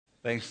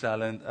Thanks,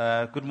 Alan.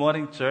 Good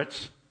morning,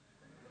 church.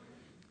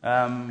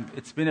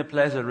 It's been a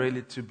pleasure,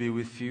 really, to be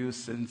with you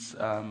since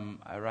I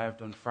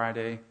arrived on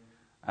Friday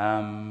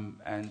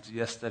and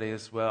yesterday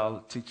as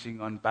well,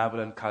 teaching on Bible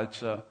and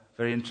culture.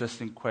 Very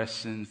interesting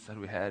questions that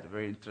we had,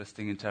 very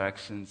interesting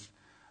interactions.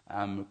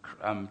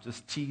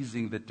 Just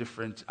teasing the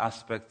different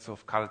aspects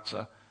of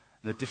culture,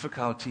 the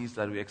difficulties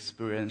that we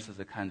experience as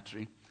a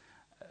country,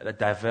 a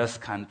diverse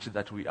country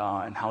that we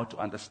are, and how to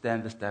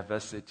understand this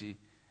diversity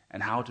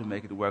and how to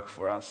make it work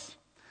for us.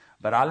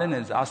 But Alan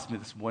has asked me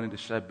this morning to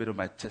share a bit of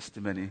my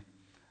testimony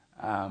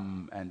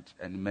and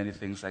many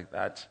things like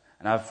that.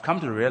 And I've come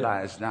to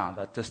realize now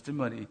that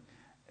testimony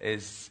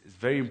is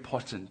very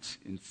important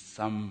in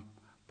some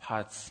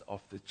parts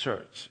of the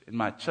church. In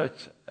my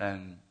church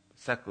and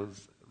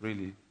circles,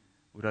 really,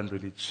 we don't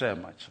really share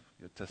much of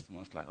your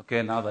testimonies. Like,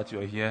 okay, now that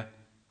you're here,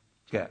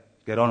 get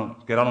on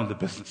with the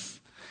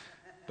business.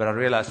 But I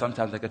realize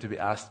sometimes I get to be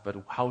asked, but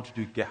how did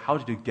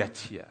you get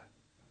here?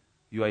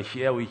 You are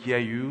here, we hear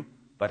you,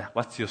 but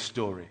what's your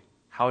story?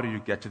 How do you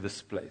get to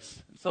this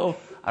place? So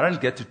I don't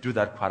get to do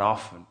that quite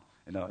often,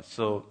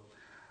 So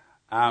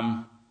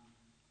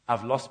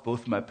I've lost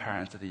both my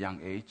parents at a young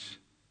age.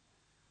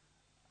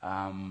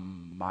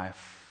 My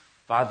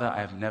father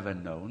I've never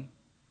known.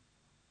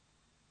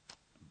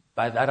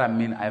 By that I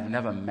mean I've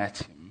never met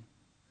him.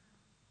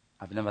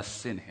 I've never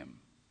seen him.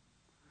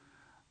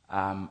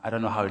 I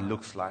don't know how he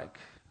looks like.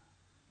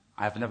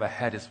 I've never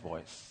heard his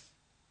voice.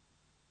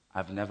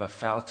 I've never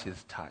felt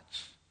his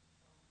touch.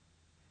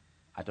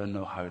 I don't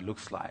know how he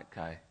looks like.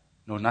 I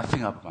know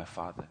nothing about my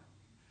father.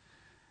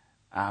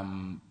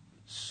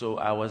 So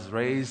I was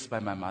raised by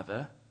my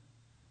mother.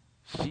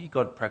 She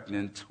got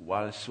pregnant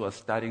while she was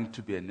studying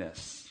to be a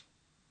nurse.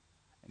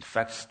 In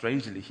fact,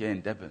 strangely, here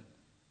in Durban.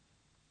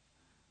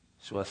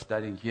 She was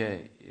studying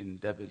here in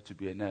Durban to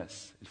be a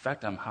nurse. In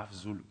fact, I'm half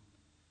Zulu.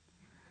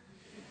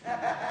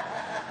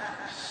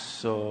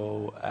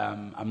 So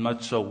I'm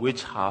not sure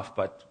which half,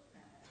 but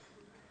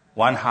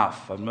one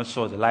half. I'm not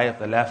sure the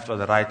left or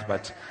the right,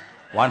 but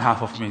one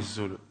half of me is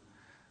Zulu.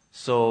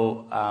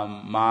 So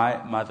my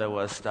mother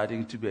was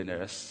studying to be a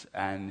nurse,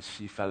 and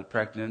she fell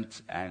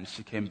pregnant, and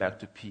she came back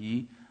to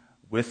PE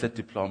with a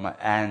diploma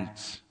and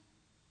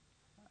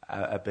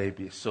a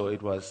baby. So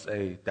it was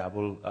a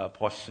double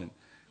portion,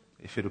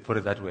 if you put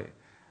it that way.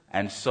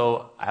 And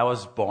so I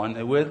was born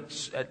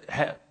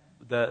at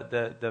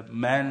the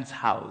man's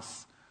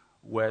house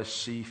where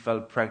she fell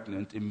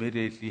pregnant.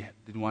 Immediately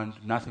didn't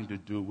want nothing to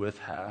do with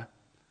her.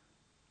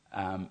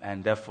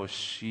 And therefore,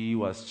 she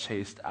was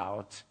chased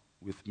out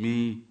with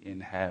me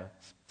in her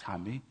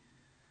tummy,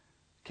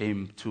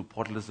 came to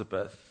Port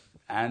Elizabeth,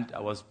 and I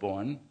was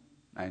born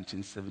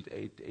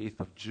 1978, the 8th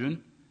of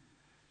June.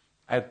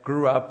 I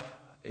grew up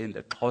in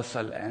the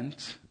Xhosa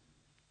land,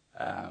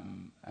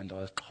 and I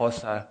was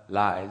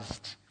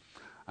Xhosalized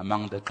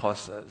among the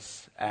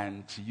Xhosas,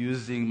 and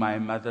using my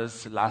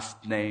mother's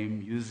last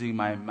name, using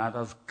my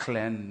mother's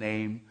clan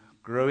name,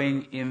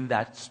 growing in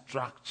that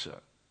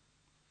structure.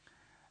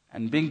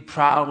 And being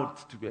proud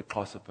to be a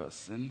Xhosa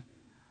person,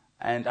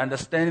 and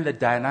understanding the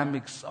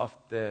dynamics of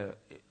the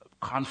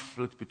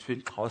conflict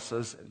between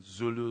Xhosas and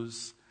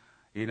Zulus,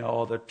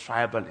 all the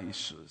tribal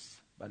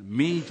issues. But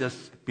me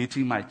just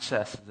beating my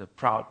chest as a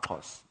proud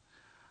Xhosa,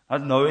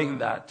 not knowing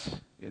that,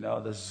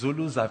 the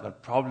Zulus I've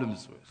got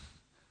problems with.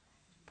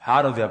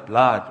 Part of their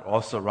blood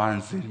also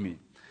runs in me.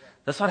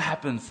 That's what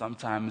happens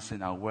sometimes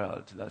in our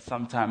world, that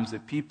sometimes the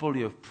people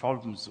you have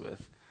problems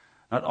with,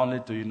 not only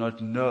do you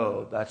not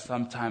know that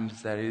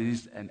sometimes there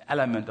is an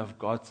element of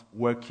God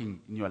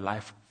working in your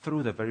life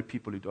through the very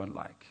people you don't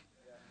like.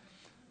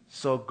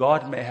 So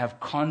God may have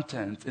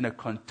content in a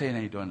container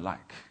you don't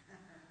like.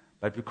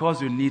 But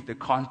because you need the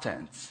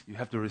contents, you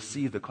have to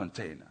receive the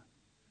container.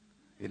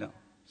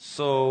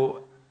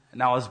 So,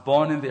 and I was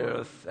born in the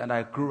earth and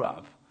I grew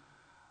up.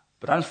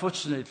 But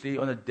unfortunately,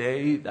 on the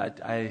day that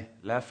I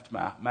left,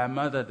 my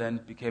mother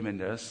then became a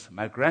nurse.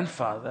 My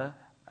grandfather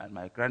and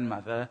my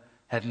grandmother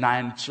had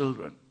 9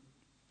 children.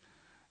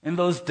 In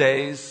those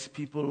days,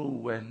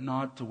 people were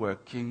not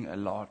working a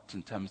lot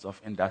in terms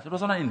of industry. It was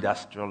not an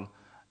industrial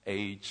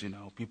age,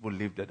 People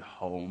lived at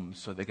home,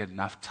 so they get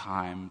enough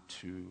time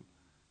to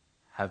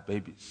have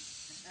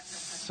babies.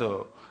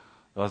 So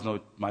there was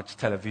not much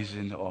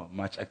television or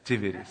much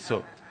activity.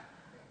 So,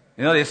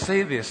 they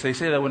say this. They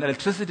say that when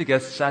electricity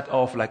gets shut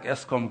off, like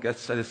Eskom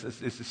gets shut,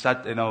 it's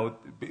shut,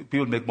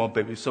 people make more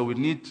babies. So we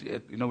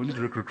need, we need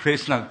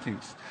recreational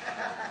things.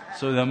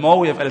 So the more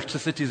we have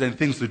electricity and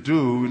things to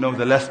do,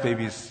 the less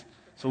babies.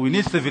 So we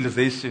need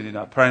civilization,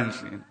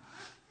 apparently.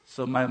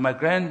 So my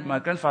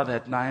grandfather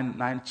had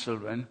nine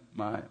children,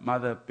 my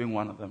mother being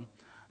one of them.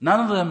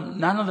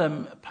 None of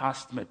them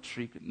passed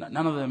matric.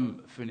 None of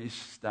them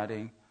finished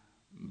studying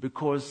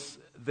because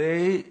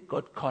they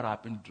got caught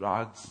up in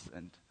drugs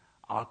and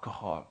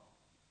alcohol.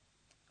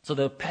 So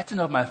the pattern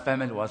of my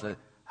family was a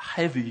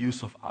heavy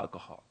use of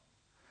alcohol.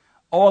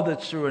 All the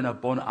children are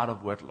born out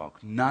of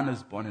wedlock. None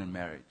is born in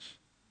marriage.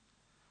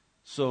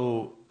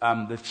 So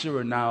the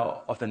children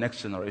now of the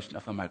next generation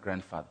after my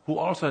grandfather, who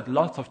also had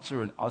lots of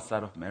children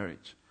outside of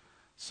marriage.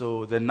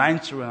 So the 9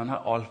 children are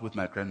not all with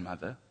my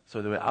grandmother.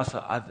 So there were also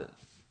others.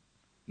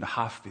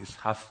 Half this,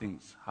 half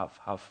things,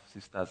 half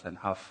sisters and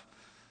half.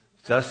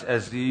 Just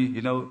as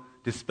he,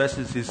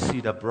 disperses his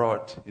seed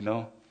abroad,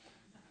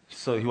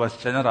 So he was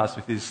generous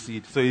with his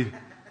seed. So he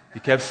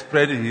kept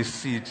spreading his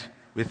seed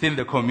within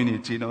the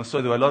community,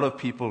 So there were a lot of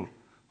people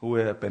who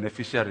were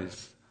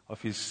beneficiaries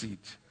of his seed.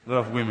 A lot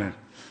of women.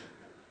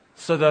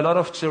 So there are a lot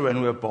of children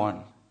who were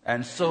born.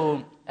 And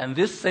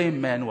this same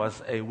man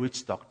was a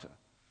witch doctor.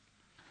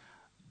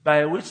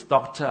 By a witch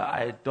doctor,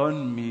 I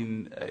don't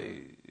mean,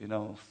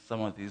 some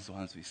of these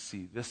ones we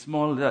see. The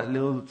small.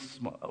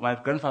 My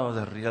grandfather was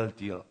a real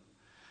deal.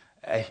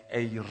 A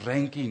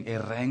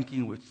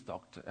ranking witch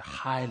doctor, a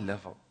high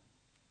level.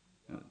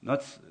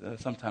 Not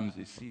sometimes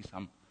we see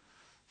some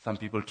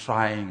people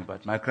trying,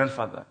 but my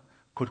grandfather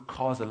could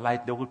cause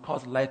they would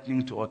cause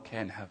lightning to occur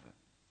in heaven.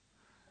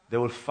 They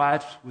will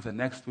fight with the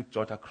next witch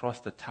doctor across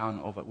the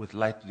town with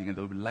lightning, and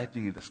there will be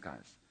lightning in the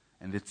skies.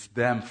 And it's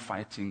them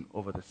fighting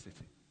over the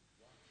city.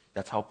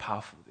 That's how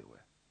powerful they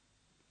were.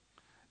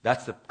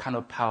 That's the kind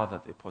of power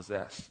that they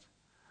possessed.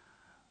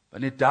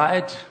 When he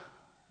died,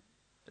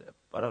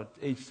 about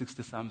age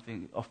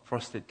 60-something, of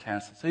prostate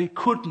cancer. So he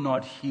could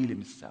not heal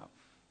himself.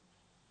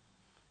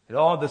 He had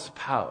all this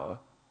power,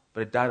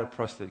 but he died of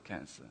prostate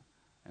cancer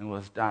and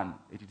was done.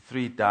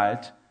 83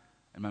 died,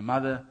 and my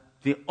mother,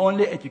 the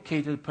only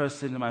educated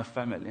person in my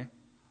family,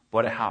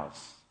 bought a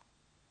house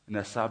in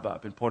a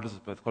suburb in Port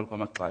Elizabeth called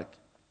Kwamaklik.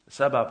 The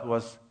suburb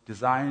was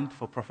designed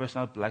for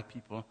professional black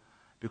people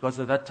because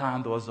at that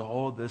time there was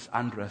all this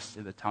unrest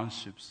in the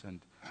townships and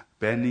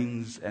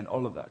burnings and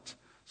all of that.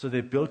 So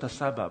they built a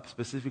suburb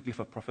specifically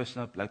for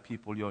professional black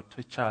people, your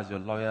teachers, your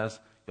lawyers,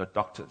 your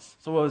doctors.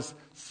 So it was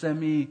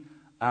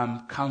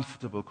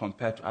semi-comfortable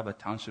compared to other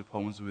township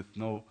homes with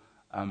no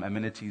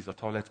amenities or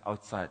toilets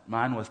outside.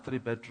 Mine was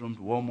 3-bedroomed,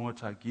 warm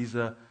water,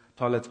 geyser,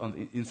 toilets on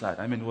the inside.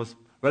 It was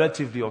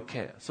relatively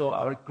okay. So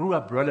I grew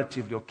up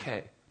relatively okay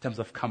in terms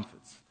of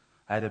comforts.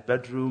 I had a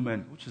bedroom,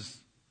 which is,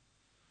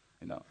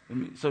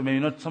 so maybe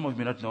not, some of you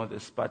may not know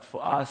this, but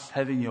for us,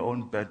 having your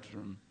own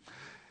bedroom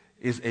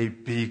is a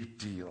big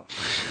deal.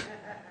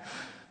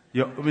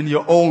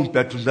 Your own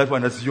bedroom, that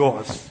one is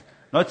yours.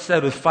 Not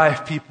shared with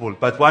 5 people,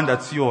 but one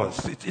that's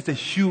yours. It's a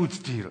huge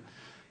deal.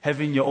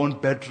 Having your own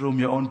bedroom,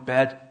 your own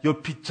bed, your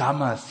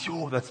pajamas.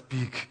 That's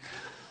big.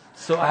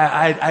 So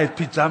I had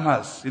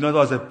pajamas. That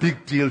was a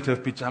big deal to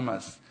have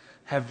pajamas.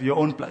 Have your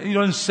own blanket. You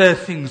don't share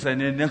things,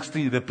 and the next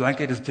thing, the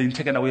blanket is being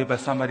taken away by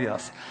somebody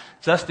else.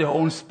 Just your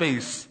own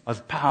space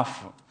was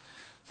powerful.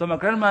 So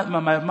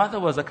my mother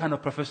was a kind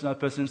of professional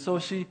person, so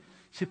she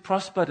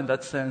prospered in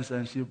that sense,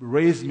 and she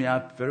raised me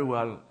up very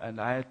well,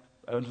 and I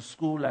went to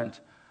school,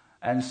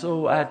 and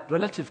so I had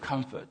relative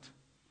comfort.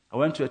 I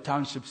went to a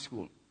township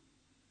school.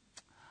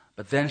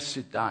 But then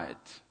she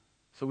died.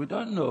 So we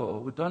don't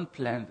know, we don't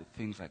plan the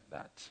things like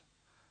that.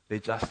 They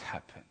just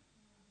happen.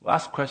 We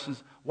ask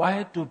questions,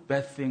 why do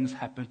bad things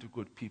happen to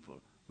good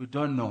people? We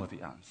don't know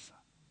the answer.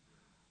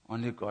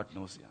 Only God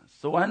knows the answer.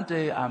 So one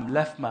day I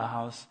left my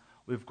house.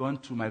 We've gone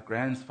to my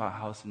grandfather's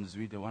house in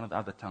Zweden, one of the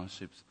other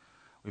townships.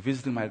 We're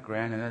visiting my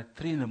grand, and at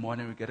 3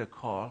 a.m. we get a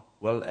call.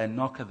 Well, a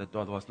knock at the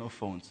door. There was no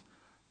phones.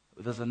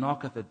 There's a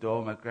knock at the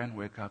door. My grand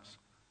wakes up,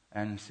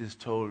 and she's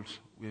told,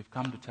 we've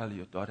come to tell you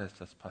your daughter has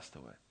just passed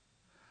away.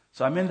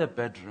 So I'm in the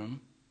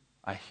bedroom.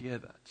 I hear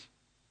that.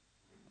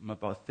 I'm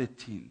about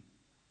 13.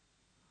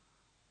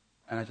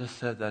 And I just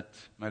said that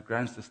my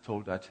grandsister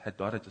told that her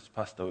daughter just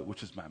passed away,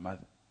 which is my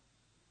mother.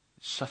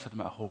 It shattered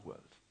my whole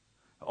world.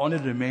 The only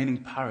remaining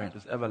parent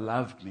who's ever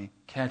loved me,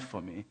 cared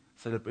for me,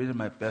 celebrated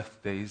my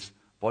birthdays,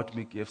 bought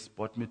me gifts,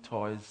 bought me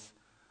toys.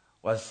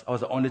 I was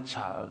the only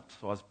child,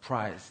 so I was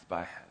prized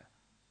by her.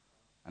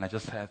 And I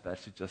just heard that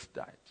she just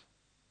died.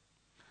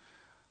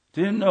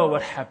 Didn't know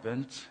what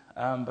happened,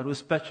 but we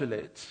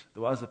speculate.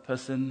 There was a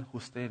person who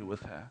stayed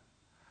with her.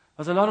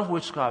 There's a lot of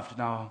witchcraft in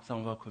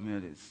some of our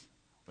communities.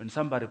 When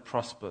somebody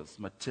prospers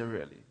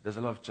materially, there's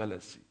a lot of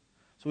jealousy.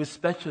 So we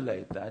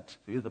speculate that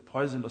either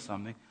poisoned or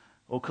something,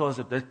 or cause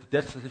of death. The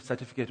death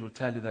certificate will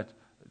tell you that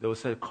they will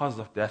say cause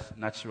of death,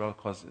 natural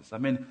causes. A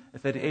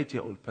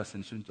 38-year-old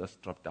person shouldn't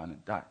just drop down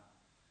and die.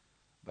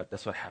 But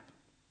that's what happened.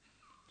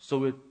 So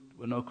we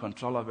no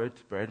control of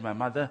it, buried my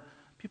mother.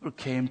 People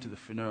came to the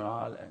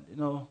funeral,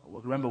 and I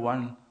remember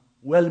one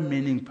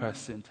well-meaning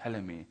person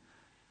telling me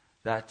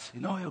that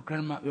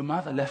your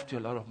mother left you a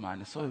lot of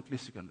money, so at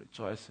least you can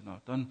rejoice.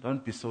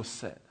 Don't be so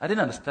sad. I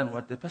didn't understand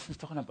what the person is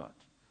talking about.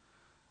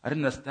 I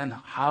didn't understand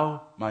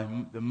how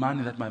the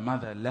money that my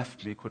mother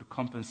left me could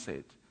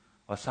compensate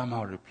or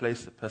somehow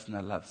replace the person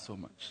I loved so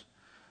much.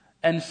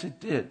 And she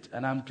did,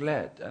 and I'm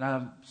glad, and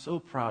I'm so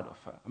proud of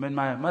her.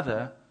 My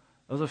mother,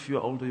 those of you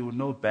older, you will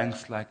know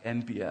banks like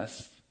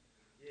NBS,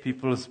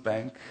 People's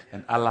Bank,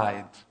 and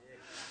Allied.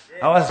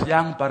 I was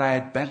young, but I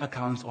had bank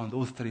accounts on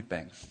those 3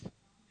 banks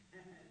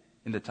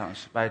in the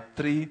township. I had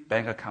 3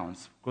 bank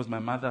accounts because my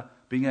mother,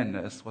 being a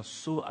nurse, was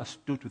so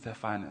astute with her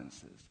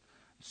finances,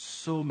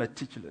 so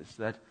meticulous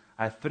that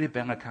I had 3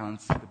 bank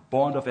accounts. The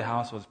bond of the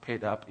house was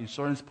paid up.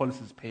 Insurance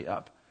policies paid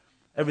up.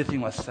 Everything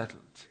was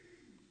settled.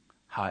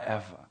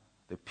 However,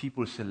 the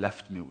people she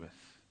left me with,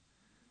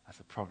 that's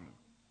a problem.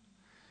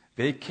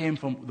 They came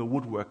from the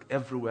woodwork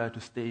everywhere to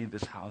stay in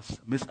this house,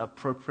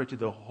 misappropriated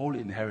the whole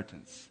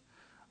inheritance.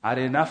 I had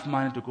enough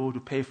money to go to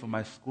pay for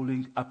my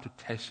schooling up to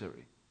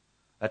tertiary.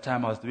 That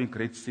time I was doing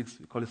grade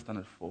 6, we call it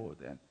standard 4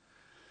 then.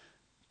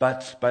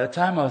 But by the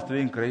time I was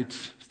doing grade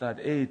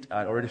standard 8, I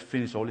had already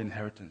finished all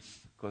inheritance.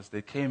 Because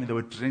they came and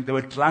they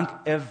were drunk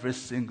every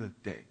single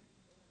day.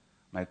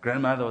 My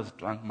grandmother was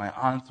drunk, my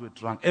aunts were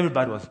drunk,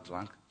 everybody was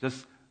drunk,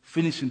 just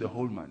finishing the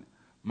whole money.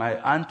 My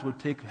aunt would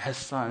take her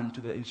son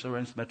to the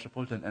insurance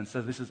metropolitan and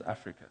say, this is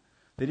Africa.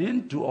 They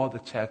didn't do all the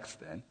checks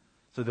then,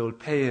 so they would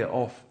pay her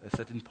off a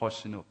certain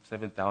portion of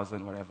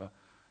 7,000, whatever,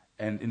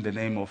 and in the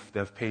name of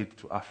they've paid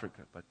to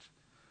Africa. But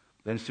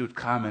then she would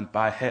come and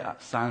buy her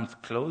son's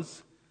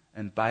clothes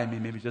and buy me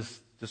maybe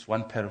just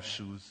one pair of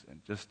shoes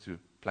and just to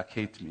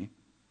placate me,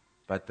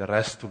 but the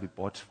rest will be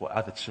bought for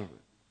other children.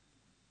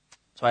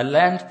 So I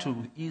learned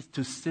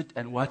to sit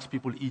and watch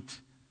people eat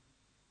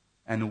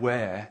and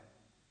wear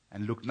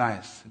and look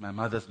nice in my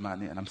mother's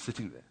money, and I'm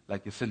sitting there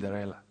like a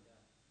Cinderella.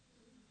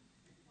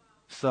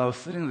 So I was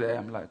sitting there,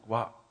 I'm like,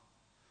 wow.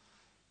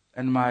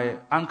 And my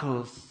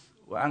uncles,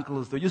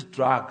 they use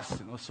drugs,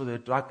 so they're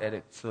drug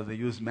addicts. So they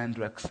use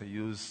Mandrex, they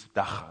use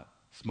Dacha,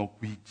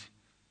 smoke weed.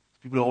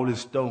 People are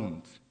always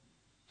stoned.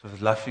 So I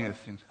was laughing at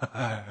things.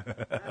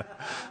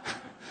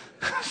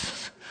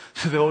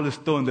 So they're always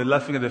stoned, they're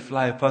laughing at the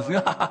fly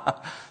passing.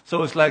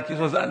 So it's like it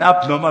was an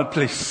abnormal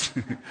place.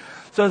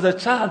 So as a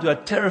child, you are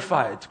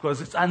terrified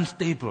because it's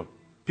unstable.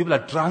 People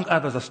are drunk,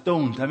 others are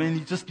stoned. I mean,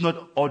 it's just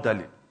not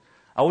orderly.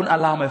 I wouldn't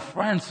allow my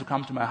friends to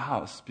come to my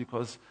house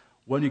because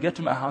when you get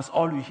to my house,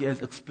 all you hear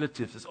is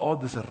expletives. It's all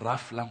this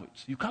rough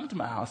language. You come to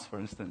my house,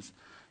 for instance,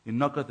 you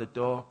knock at the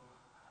door.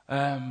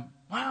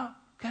 Wow,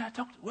 can I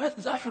talk?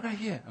 Where's Africa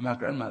here? And my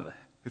grandmother,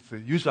 it's the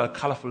usual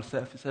colorful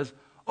self. He says,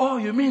 oh,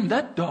 you mean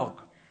that dog?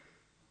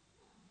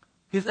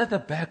 He's at the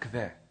back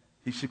there.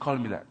 She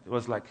called me that. It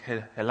was like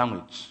her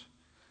language.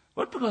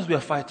 But because we are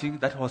fighting,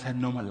 that was her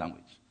normal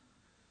language.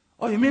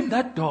 Oh, you mean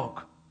that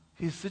dog?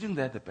 He's sitting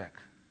there at the back.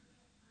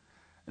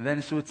 And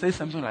then she would say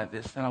something like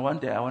this. And one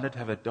day I wanted to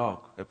have a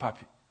dog, a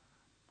puppy.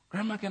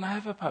 Grandma, can I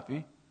have a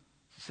puppy?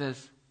 She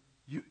says,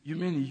 you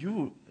mean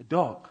you, a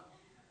dog?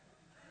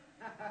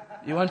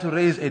 You want to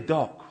raise a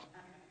dog?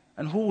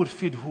 And who would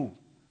feed who?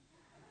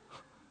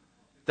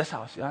 That's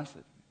how she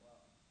answered.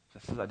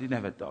 She says, I didn't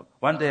have a dog.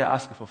 One day I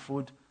asked her for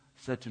food.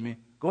 She said to me,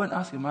 go and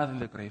ask your mother in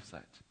the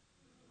gravesite.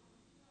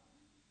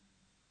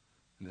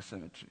 In the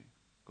cemetery.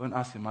 Go and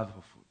ask your mother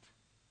for food.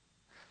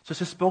 So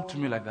she spoke to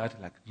me like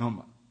that, like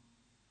normal.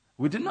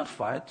 We did not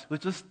fight.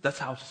 That's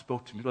how she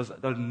spoke to me. It was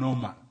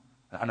normal,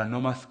 under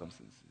normal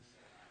circumstances.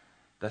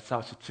 That's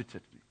how she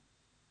treated me.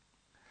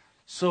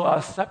 So I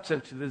was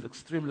subject to these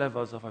extreme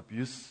levels of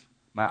abuse.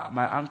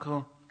 My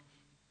uncle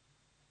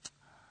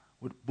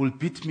would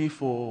beat me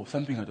for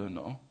something I don't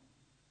know.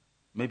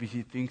 Maybe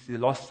he thinks he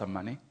lost some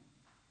money,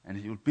 and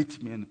he would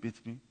beat me,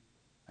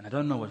 and I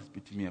don't know what he's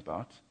beating me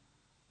about.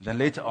 Then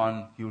later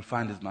on, he would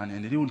find his money,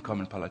 and he wouldn't come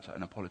and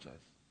apologize.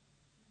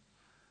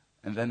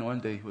 And then one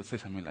day, he would say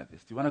something like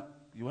this, you want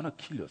to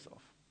kill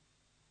yourself?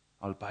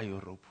 I'll buy you a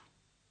rope.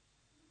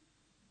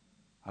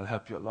 I'll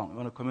help you along. You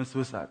want to commit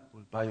suicide?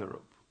 We'll buy you a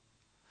rope.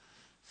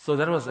 So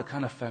that was the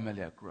kind of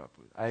family I grew up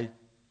with. I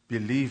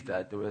believed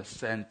that they were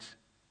sent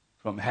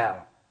from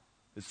hell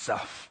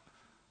itself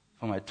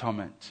for my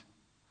torment.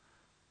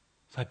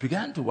 So I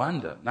began to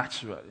wonder,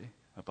 naturally,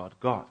 about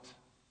God.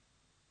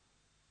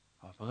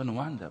 I began to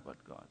wonder about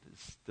God.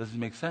 Does it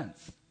make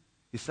sense?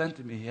 He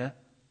sent me here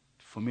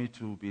for me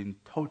to be in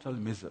total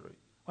misery.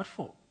 What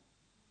for?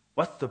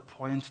 What's the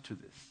point to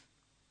this?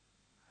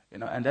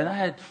 And then I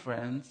had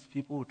friends,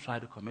 people who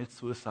tried to commit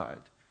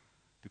suicide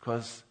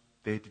because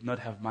they did not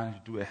have money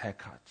to do a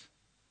haircut.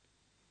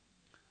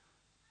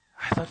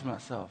 I thought to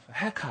myself, a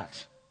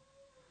haircut?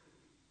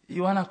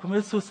 You want to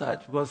commit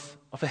suicide because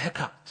of a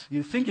haircut?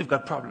 You think you've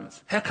got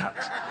problems. Haircut.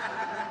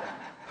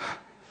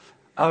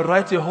 I'll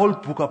write a whole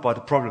book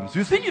about problems.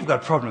 You think you've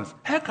got problems.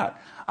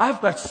 Haircut. I've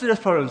got serious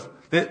problems.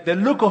 The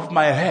look of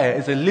my hair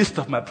is a list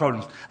of my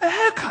problems. A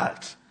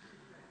haircut.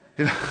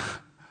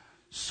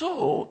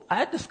 So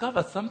I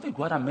discovered something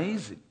quite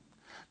amazing.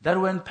 That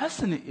when a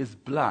person is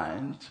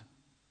blind,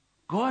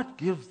 God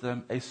gives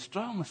them a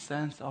strong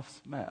sense of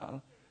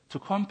smell to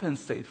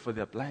compensate for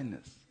their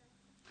blindness.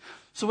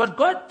 So what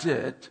God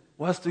did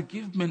was to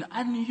give me an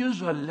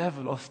unusual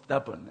level of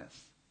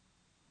stubbornness.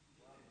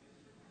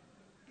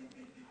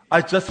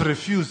 I just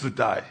refuse to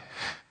die.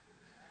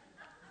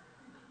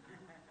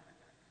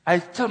 I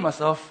tell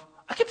myself,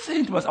 I keep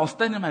saying to myself, I'll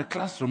stand in my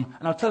classroom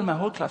and I'll tell my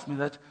whole classmate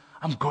that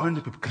I'm going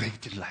to be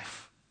great in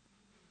life.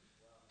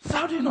 So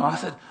how do you know? I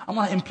said, I'm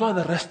going to employ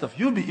the rest of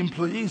you, be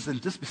employees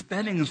and just be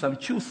standing in some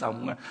queue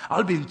somewhere.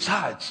 I'll be in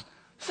charge.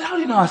 So how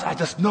do you know? I said, I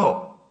just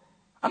know.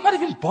 I'm not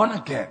even born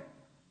again.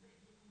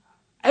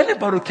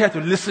 Anybody who care to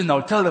listen,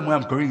 I'll tell them where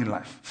I'm going in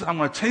life. So I'm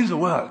going to change the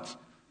world.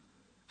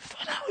 So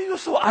now you're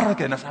so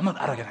arrogant. I said, I'm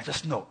not arrogant, I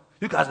just know.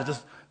 You guys are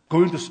just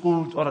going to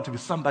school in order to be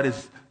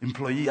somebody's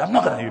employee. I'm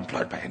not going to be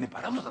employed by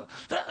anybody.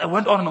 I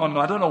went on and on.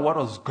 I don't know what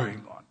was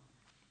going on.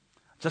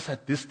 Just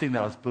had this thing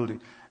that I was building.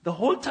 The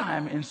whole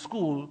time in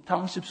school,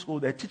 township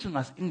school, they're teaching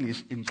us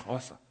English in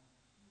Xhosa.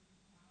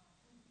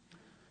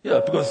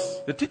 Yeah,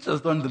 because the teachers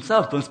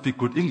themselves don't speak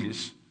good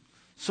English.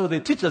 So they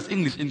teach us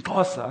English in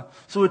Xhosa.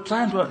 So we're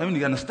trying to,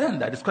 you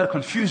understand that. It's quite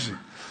confusing.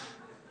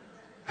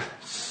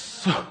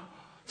 So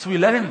we're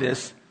learning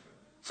this.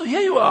 So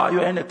here you are,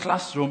 you're in a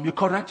classroom, you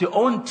correct your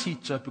own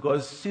teacher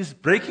because she's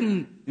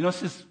breaking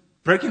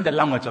the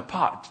language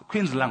apart,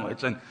 Queen's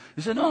language. And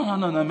you say, no,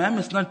 ma'am,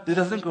 it's not, it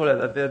doesn't go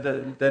like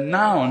that.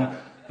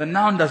 The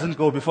noun doesn't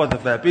go before the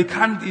verb. It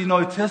can't,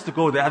 it has to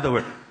go the other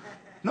way.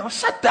 No,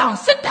 sit down.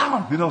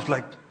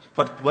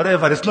 But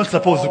whatever, it's not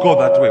supposed to go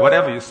that way.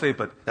 Whatever you say,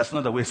 but that's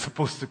not the way it's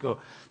supposed to go.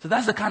 So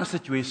that's the kind of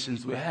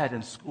situations we had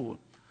in school.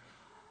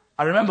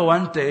 I remember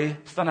one day,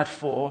 standard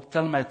 4,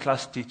 telling my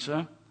class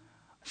teacher,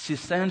 she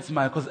sends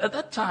because at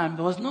that time,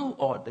 there was no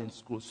order in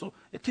school. So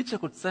a teacher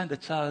could send a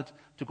child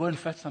to go and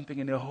fetch something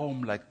in their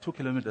home like 2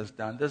 kilometers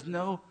down. There's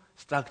no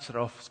structure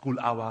of school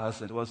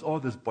hours, and there was all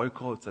these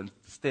boycotts and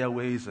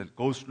stairways and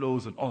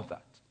go-slows and all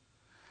that.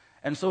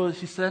 And so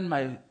she sent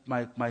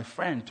my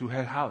friend to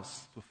her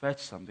house to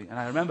fetch something. And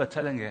I remember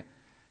telling her,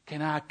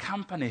 can I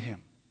accompany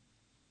him?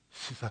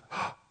 She said,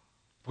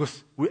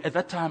 because at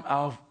that time,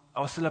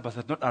 our syllabus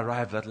had not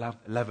arrived at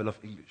that level of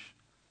English.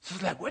 So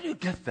she's like, where do you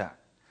get that?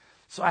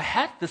 So I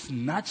had this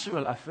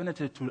natural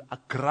affinity to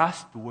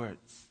grasp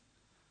words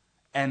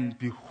and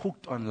be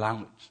hooked on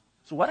language.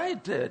 So what I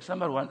did,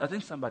 I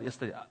think somebody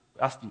yesterday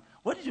asked me,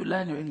 where did you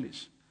learn your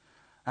English?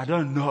 I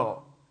don't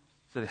know.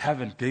 So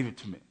heaven gave it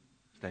to me.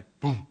 It's like,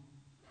 boom.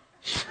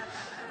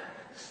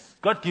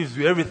 God gives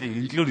you everything,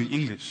 including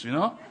English,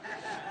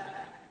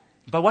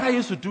 But what I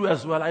used to do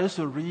as well, I used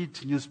to read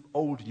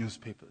old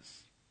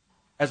newspapers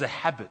as a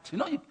habit.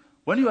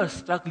 When you are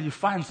struggling, you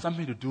find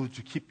something to do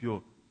to keep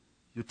your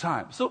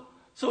time. So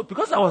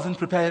because I wasn't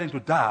preparing to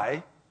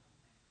die,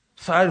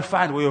 so I had to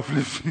find a way of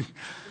living.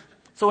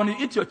 So when you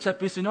eat your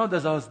chappies,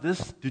 there's always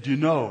this, did you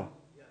know?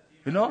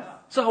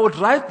 So I would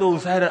write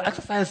those. I had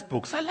exercise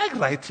books. I like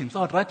writing, so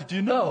I would write, did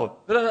you know?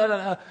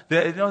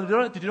 Did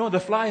you know the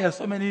fly has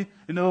so many,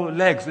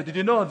 legs? Did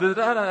you know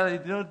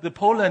the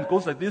pollen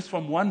goes like this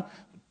from one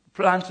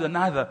plant to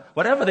another?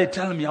 Whatever they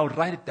tell me, I would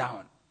write it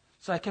down.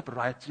 So I kept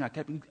writing. I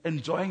kept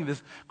enjoying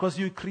this because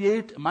you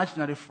create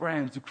imaginary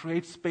friends. You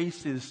create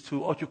spaces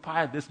to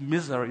occupy this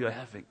misery you're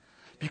having.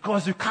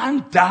 Because you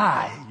can't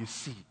die, you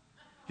see.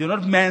 You're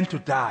not meant to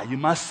die. You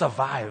must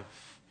survive.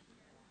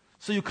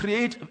 So you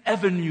create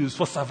avenues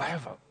for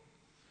survival.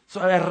 So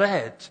I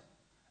read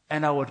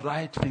and I would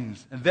write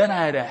things. And then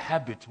I had a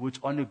habit which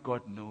only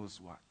God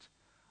knows what.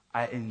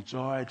 I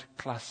enjoyed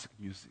classic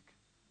music.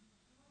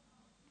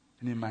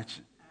 Can you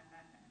imagine?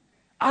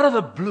 Out of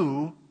the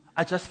blue,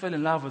 I just fell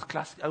in love with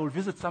classic. I would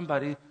visit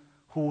somebody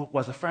who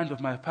was a friend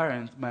of my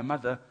parents, my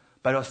mother,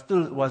 but I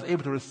was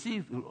able to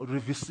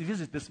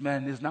visit this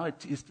man.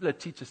 He's still a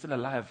teacher, still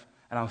alive.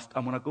 And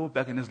I'm going to go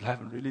back in his life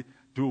and really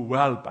do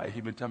well by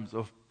him in terms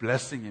of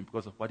blessing him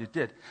because of what he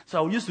did.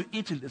 So I used to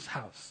eat in this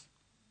house.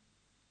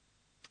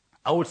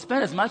 I would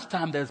spend as much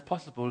time there as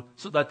possible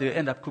so that they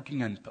end up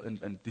cooking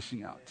and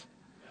dishing out.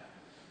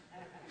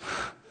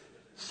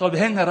 So we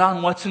hang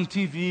around watching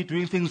TV,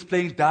 doing things,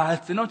 playing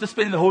darts, just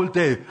spending the whole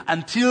day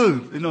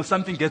until,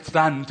 something gets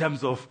done in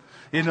terms of,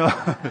 and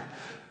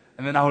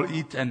then I will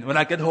eat. And when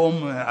I get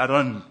home, I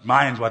don't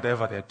mind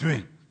whatever they're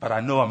doing, but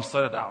I know I'm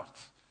sorted out.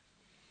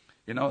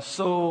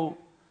 So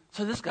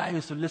this guy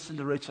used to listen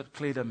to Richard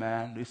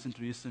Clayderman,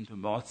 listen to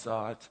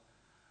Mozart,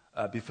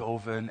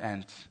 Beethoven,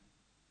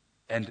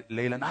 and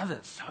Leyland and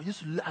others.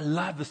 I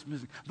love this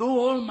music. Though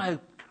all my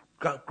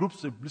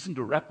groups listen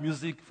to rap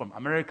music from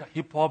America,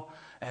 hip hop,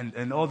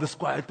 and all this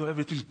quiet,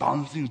 everything's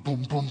bouncing,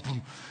 boom, boom,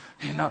 boom.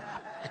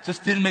 It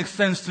just didn't make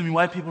sense to me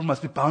why people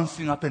must be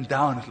bouncing up and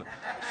down.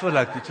 I feel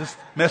like it's just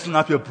messing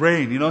up your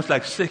brain. It's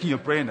like shaking your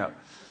brain up.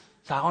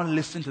 So I want to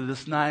listen to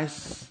this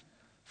nice,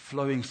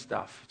 flowing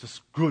stuff. It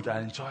was good. I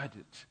enjoyed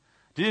it.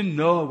 Didn't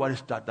know what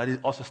is that it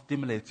also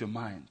stimulates your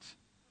mind.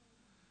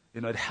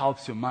 It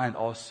helps your mind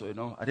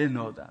also. I didn't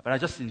know that, but I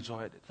just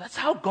enjoyed it. That's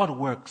how God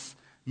works,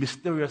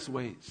 mysterious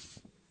ways,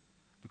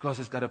 because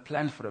He's got a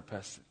plan for a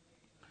person.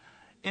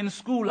 In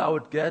school, I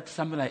would get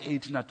something like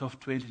 18 out of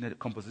 20 in the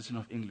composition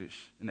of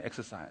English in the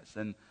exercise,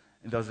 and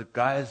there was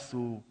guys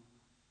who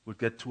would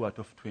get 2 out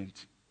of 20.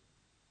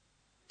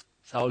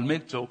 So I would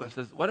make joke and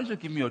says, "Why don't you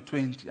give me your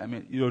 20? I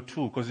mean, your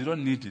 2, because you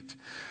don't need it."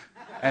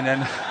 And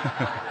then,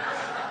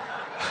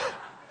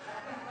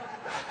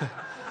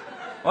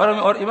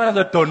 or even have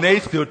to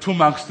donate your 2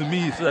 marks to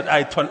me so that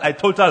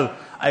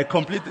I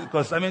complete it.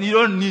 Because you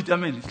don't need.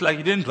 It's like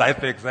you didn't write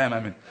the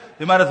exam.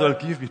 You might as well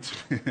give it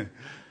to me.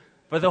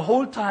 But the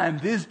whole time,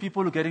 these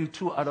people who are getting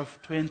 2 out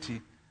of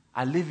 20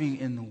 are living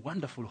in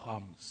wonderful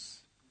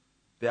homes.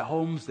 Their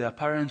homes, their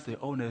parents, they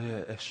own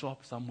a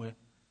shop somewhere.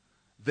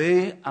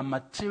 They are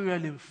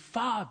materially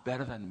far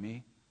better than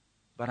me,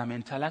 but I'm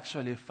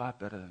intellectually far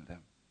better than them.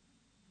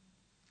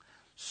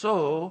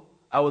 So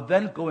I would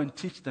then go and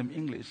teach them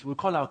English. We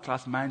call our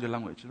class Mind Your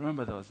Language.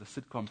 Remember there was a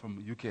sitcom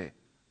from the UK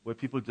where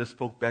people just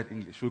spoke bad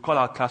English. We call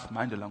our class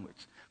Mind Your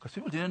Language. Because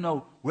people didn't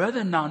know where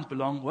the noun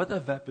belonged, where the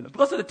verb belonged.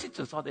 Because of the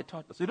teachers, how they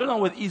taught us. You don't know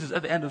whether is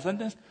at the end of the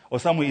sentence or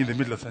somewhere in the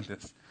middle of the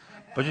sentence.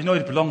 But you know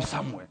it belongs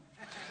somewhere.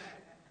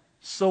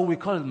 So we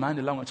call it Mind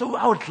Your Language. So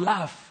I would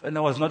laugh, and it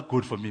was not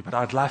good for me, but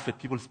I would laugh at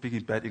people speaking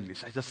bad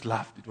English. I just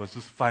laughed. It was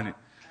just funny.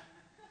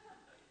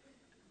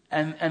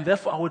 And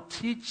therefore I would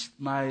teach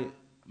my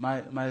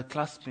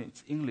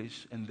classmates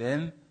English, and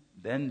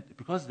then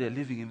because they're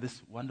living in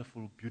this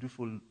wonderful,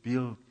 beautiful,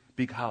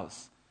 big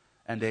house,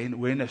 and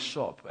we're in a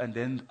shop, and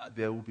then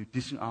they will be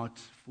dishing out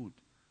food.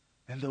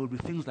 And there will be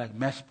things like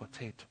mashed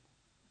potato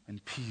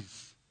and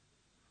peas.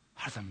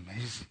 That's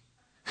amazing.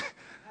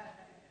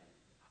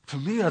 To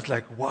me, I was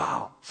like,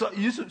 wow. So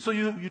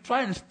you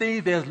try and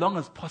stay there as long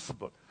as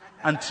possible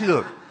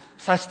until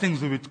such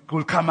things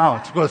will come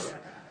out, because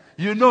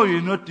you're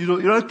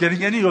not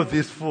getting any of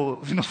this for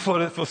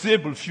the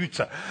foreseeable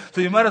future.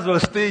 So you might as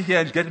well stay here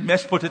and get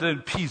mashed potato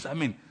and peas. I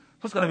mean,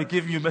 who's going to be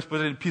giving you mashed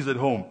potato and peas at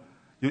home?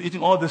 You're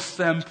eating all this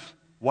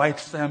white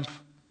samp,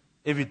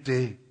 every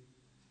day,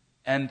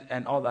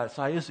 and all that.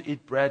 So I used to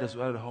eat bread as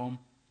well at home.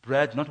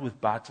 Bread, not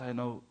with butter. I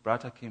know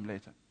butter came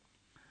later.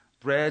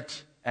 Bread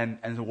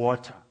and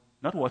water.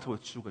 Not water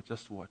with sugar,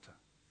 just water.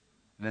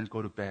 And then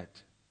go to bed.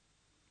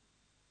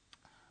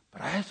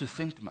 But I used to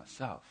think to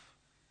myself,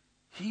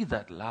 he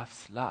that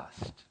laughs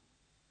last,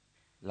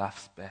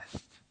 laughs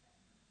best.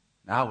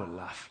 Now I will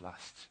laugh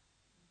last.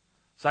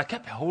 So I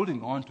kept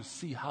holding on to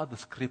see how the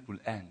script will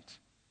end.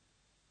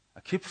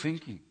 I keep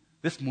thinking,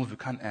 this movie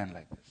can't end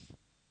like this.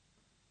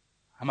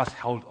 I must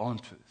hold on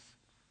to this.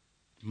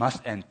 It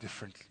must end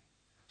differently.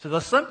 So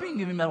there's something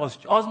in me that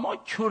I was more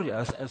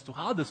curious as to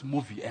how this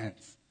movie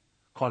ends,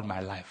 called my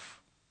life.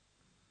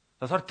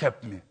 That's what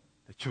kept me,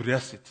 the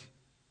curiosity.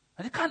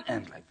 And it can't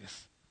end like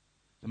this.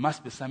 There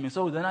must be something.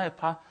 So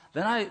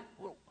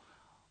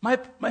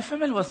my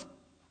family was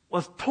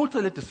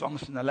totally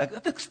dysfunctional, like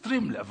at the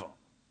extreme level.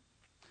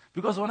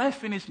 Because when I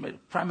finished my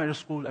primary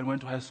school and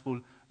went to high school,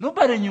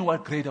 nobody knew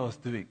what grade I was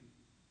doing.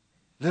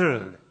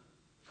 Literally.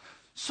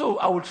 So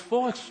I would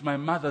forge my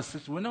mother's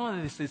signature.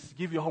 Whenever they say,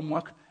 give your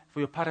homework for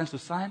your parents to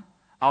sign,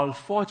 I will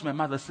forge my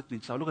mother's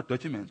signature. I'll look at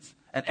documents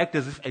and act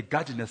as if a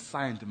guardian has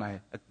signed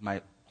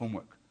my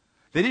homework.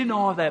 They didn't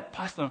know that I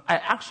passed on. I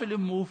actually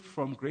moved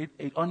from grade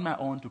 8 on my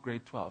own to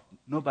grade 12.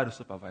 Nobody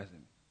supervising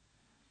me.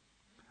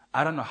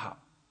 I don't know how.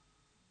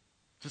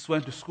 Just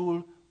went to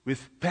school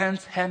with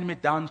pens,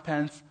 hand-me-down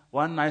pens.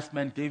 One nice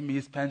man gave me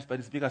his pens, but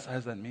it's bigger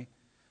size than me.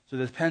 So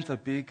the pens are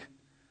big.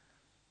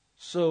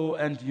 So,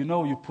 and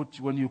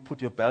when you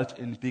put your belt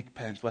in big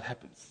pens, what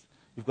happens?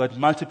 You've got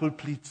multiple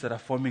pleats that are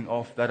forming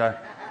off that are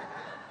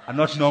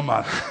not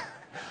normal.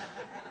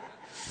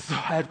 So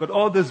I had got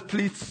all those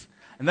pleats.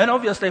 And then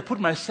obviously I put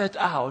my shirt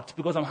out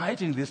because I'm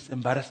hiding this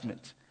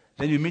embarrassment.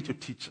 Then you meet your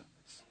teacher.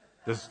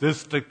 There's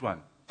this strict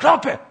one.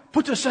 Mhlope,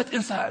 put your shirt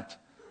inside.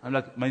 I'm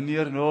like, my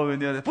near,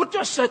 put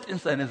your shirt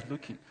inside. And he's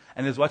looking.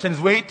 And he's watching,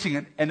 he's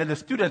waiting. And then the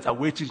students are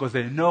waiting because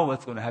they know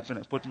what's going to happen.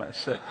 I put my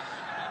shirt.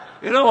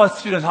 You know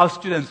how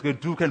students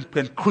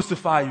can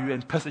crucify you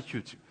and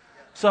persecute you.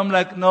 So I'm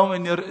like,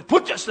 no,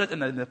 put your shirt.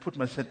 And then I put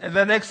my shirt. And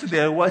the next thing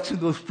they're watching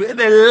those and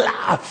they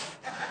laugh.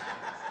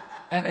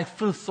 And it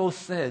feels so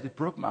sad. It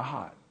broke my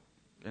heart.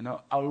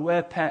 I'll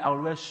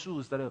wear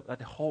shoes that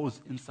have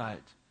holes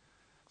inside.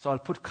 So I'll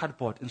put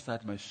cardboard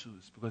inside my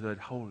shoes because they had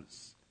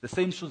holes. The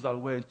same shoes I'll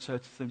wear in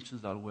church, same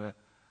shoes I'll wear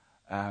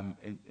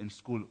in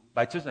school.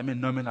 By church, I mean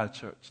nominal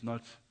church,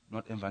 not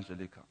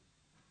evangelical.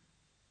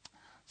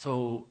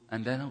 So,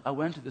 and then I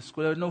went to the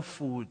school. There was no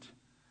food.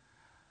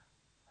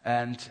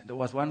 And there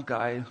was one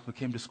guy who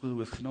came to school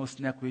with,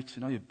 snack wheat,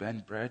 you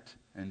bend bread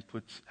and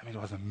it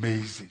was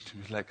amazing.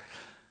 It was like,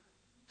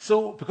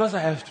 so because I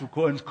have to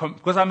go and come,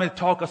 because I'm a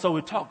talker, so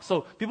we talk.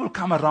 So people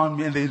come around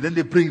me and then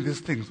they bring these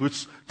things,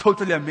 which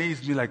totally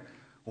amaze me, like,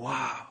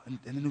 wow. And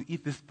then we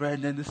eat this bread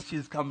and then this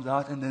cheese comes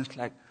out and then it's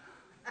like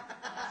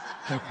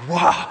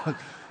wow.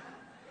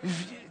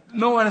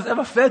 No one has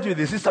ever fed you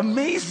this. It's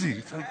amazing.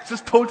 It's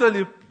just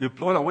totally, you're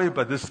blown away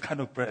by this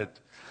kind of bread.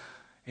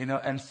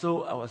 And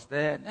so I was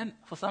there, and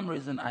for some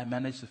reason I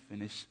managed to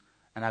finish,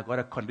 and I got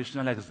a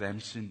conditional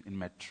exemption in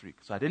matric.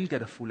 So I didn't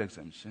get a full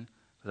exemption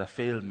because I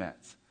failed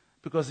maths.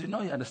 Because you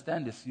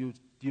understand this,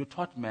 you're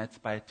taught maths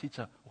by a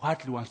teacher who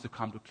hardly wants to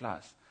come to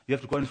class. You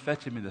have to go and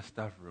fetch him in the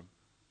staff room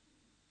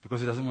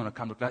because he doesn't want to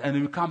come to class. And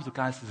when he comes to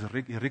class,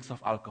 he reeks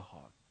of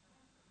alcohol.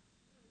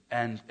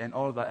 And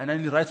all that. And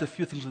then he writes a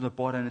few things on the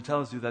board and it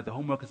tells you that the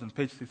homework is on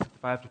page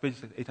 65 to page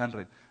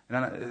 800.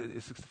 And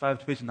then 65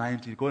 to page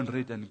 90. Go and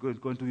read and go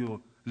into your...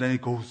 And then he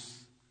goes.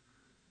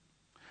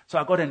 So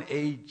I got an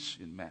H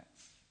in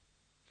maths.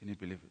 Can you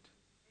believe it?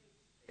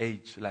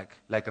 H, like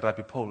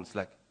Rabbi Paul's,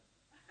 like...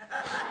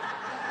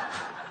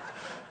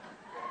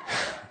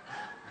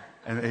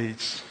 an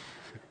H.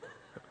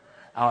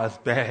 I was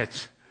bad.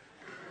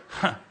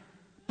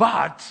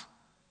 But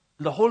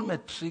the whole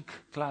matric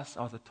class,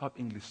 I was a top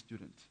English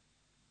student.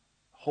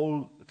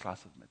 Whole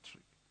class of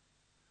matric.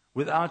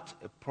 without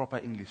a proper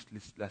English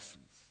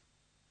lessons,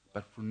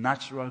 but through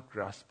natural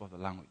grasp of the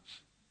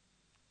language.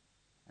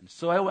 And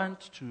so I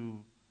went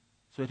to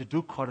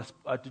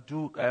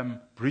do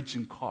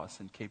bridging course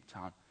in Cape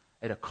Town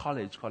at a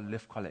college called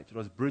Lift College. It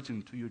was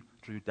bridging to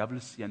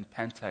UWC and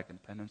Pentec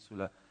and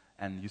Peninsula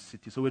and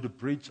UCT. So we had to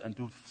bridge and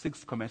do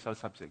 6 commercial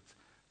subjects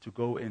to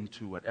go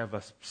into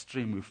whatever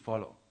stream we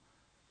follow.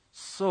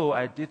 So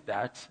I did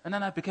that, and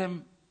then I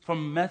became,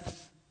 from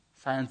maths,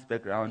 science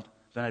background,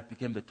 then I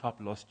became the top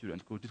law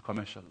student who did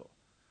commercial law.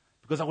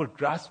 Because I would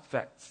grasp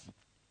facts.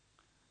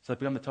 So I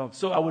became the top.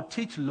 So I would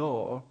teach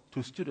law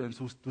to students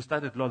who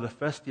started law the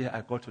first year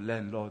I got to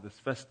learn law this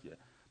first year.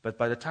 But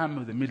by the time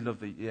of the middle of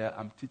the year,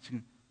 I'm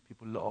teaching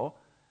people law,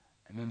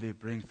 and then they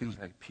bring things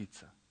like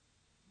pizza.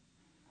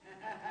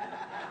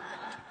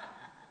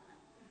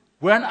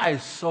 When I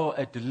saw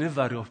a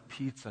delivery of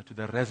pizza to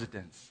the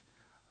residents,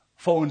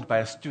 phoned by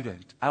a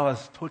student, I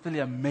was totally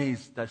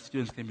amazed that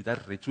students can be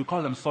that rich. We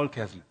call them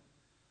sarcasm.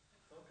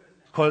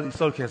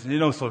 Sarcasm. You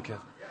know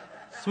sarcasm.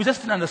 So we just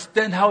didn't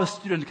understand how a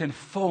student can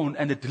phone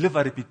and the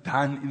delivery be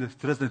done in the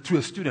residence to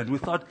a student. We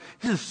thought,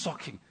 this is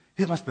shocking.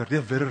 He must be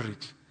very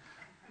rich.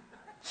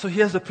 So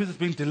here's the pizza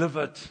being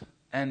delivered.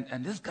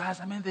 And these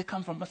guys, they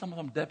come from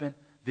Durban.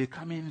 They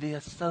come in, they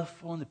have cell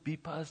phones, the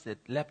beepers, the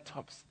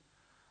laptops.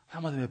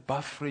 Some of them have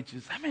buff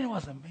fridges. It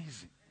was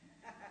amazing.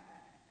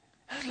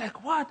 I was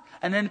like, what?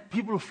 And then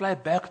people fly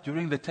back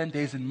during the 10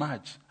 days in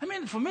March.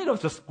 For me, it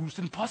was just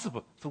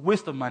impossible. It's a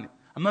waste of money.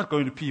 I'm not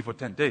going to pee for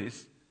 10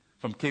 days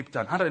from Cape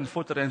Town.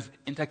 140 rands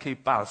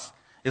inter-Cape bus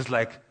is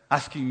like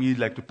asking me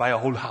to buy a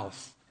whole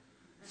house.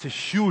 It's a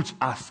huge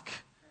ask.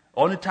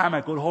 Only time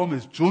I go home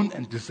is June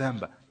and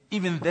December.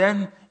 Even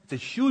then, it's a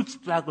huge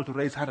struggle to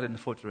raise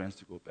 140 rands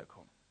to go back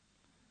home.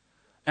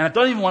 And I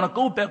don't even want to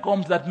go back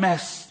home to that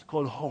mess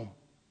called home.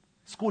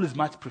 School is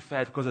much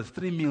preferred because there's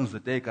 3 meals a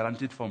day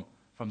guaranteed from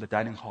the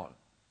dining hall.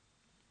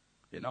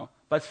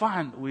 But it's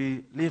fine,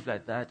 we live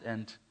like that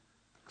and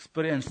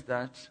experienced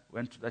that,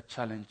 went to that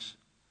challenge.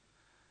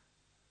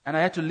 And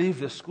I had to leave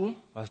the school,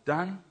 was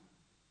done.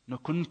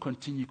 Couldn't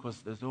continue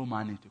because there's no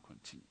money to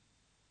continue.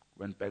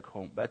 Went back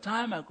home. By the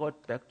time I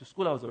got back to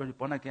school, I was already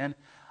born again.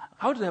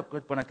 How did I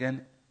get born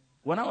again?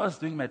 When I was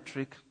doing my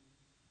trick,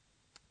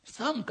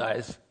 some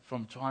guys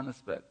from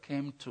Johannesburg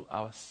came to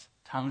our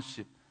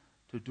township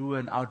to do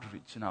an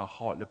outreach in our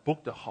hall. They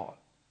booked the hall.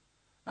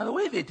 Now, the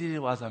way they did it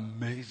was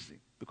amazing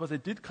because they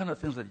did kind of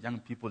things that young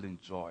people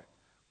enjoy.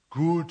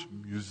 Good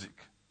music.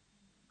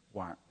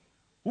 One.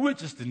 We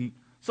just didn't.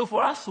 So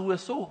for us, we were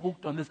so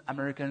hooked on these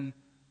American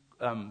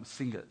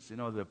singers,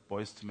 the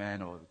Boyz II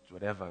Men or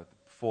whatever,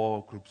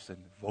 4 groups and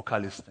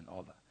vocalists and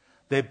all that.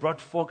 They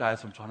brought 4 guys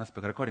from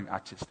Johannesburg, recording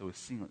artists, they were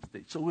singing on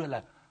stage. So we were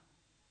like,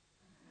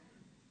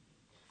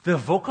 the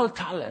vocal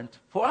talent,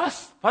 for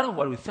us, part of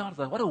what we thought was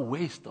like, what a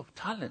waste of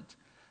talent.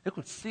 They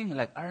could sing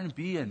like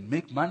R&B and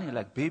make money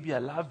like Baby I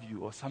Love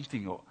You or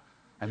something, or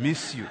I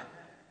Miss You.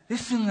 They're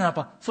singing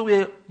about, so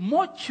we're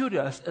more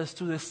curious as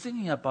to the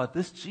singing about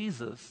this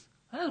Jesus.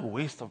 That's a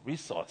waste of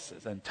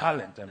resources and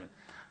talent.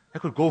 They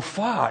could go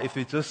far if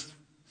they just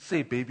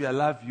say Baby I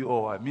Love You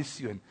or I Miss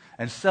You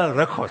and sell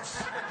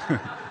records.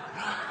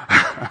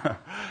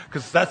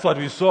 Because that's what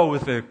we saw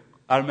with the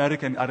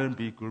American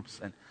R&B groups.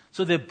 And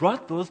so they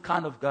brought those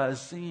kind of guys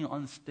singing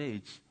on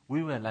stage.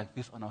 We were like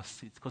this on our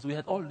seats because we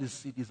had all these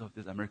CDs of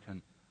this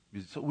American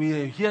music. So we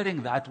are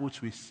hearing that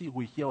which we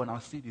hear on our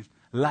CDs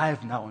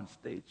live now on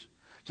stage.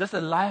 Just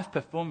a live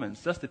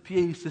performance, just the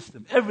PA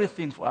system.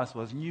 Everything for us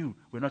was new.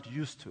 We're not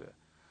used to it.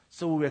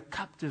 So we were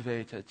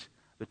captivated.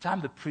 The time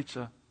the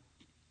preacher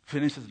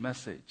finished his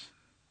message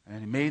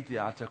and he made the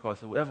article,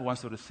 said, whoever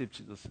wants to receive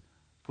Jesus,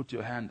 put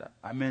your hand up.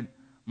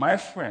 My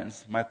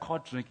friends, my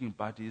co-drinking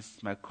buddies,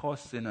 my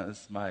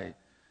co-sinners, my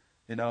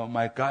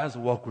guys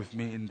who walk with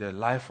me in the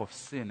life of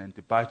sin and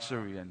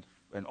debauchery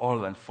and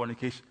all and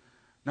fornication.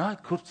 Now I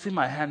could see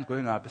my hand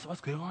going up. I said,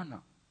 what's going on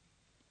now?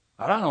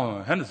 I don't know,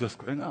 my hand is just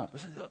going up. I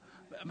said,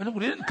 we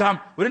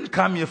didn't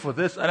come here for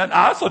this. And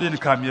I also didn't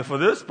come here for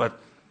this, but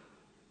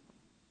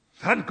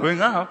hand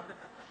going up.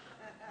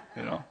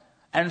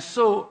 And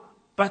so,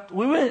 but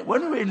when we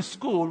were in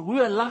school, we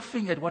were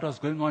laughing at what was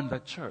going on in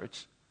that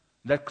church.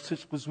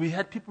 Because we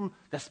had people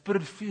that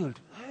spirit-filled.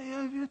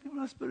 Hey, people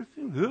are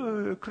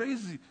spirit-filled.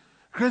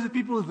 Crazy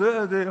people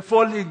there. They're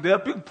falling. They're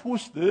being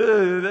pushed.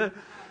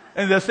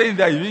 And they're saying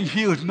they're being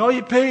healed. No,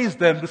 he pays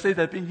them to say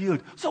they're being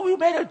healed. So we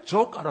made a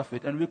joke out of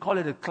it, and we call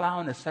it a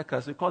clown, a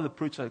circus. We call the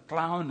preacher a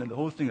clown and the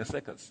whole thing a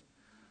circus.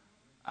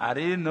 I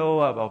didn't know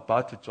I was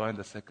about to join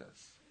the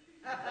circus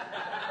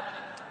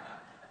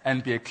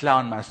and be a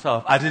clown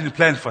myself. I didn't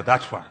plan for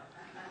that one.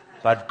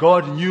 But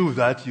God knew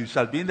that you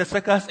shall be in the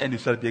circus and you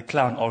shall be a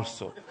clown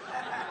also,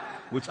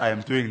 which I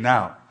am doing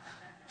now.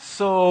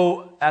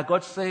 So I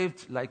got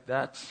saved like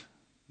that,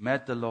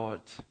 met the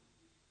Lord,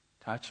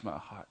 touched my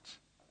heart.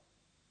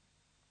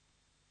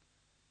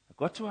 I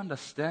got to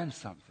understand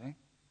something.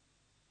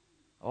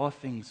 All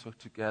things work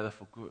together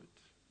for good.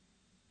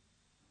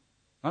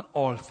 Not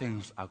all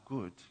things are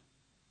good.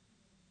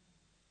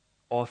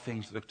 All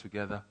things work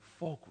together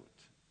for good.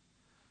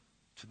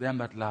 to them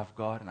that love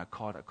God and are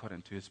called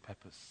according to his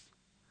purpose.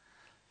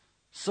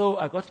 So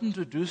I got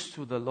introduced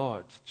to the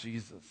Lord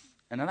Jesus,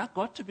 and then I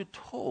got to be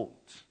told,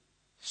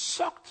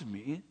 shocked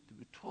me to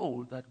be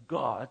told that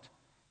God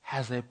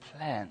has a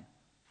plan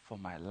for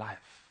my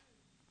life.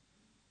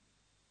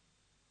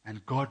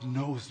 And God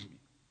knows me.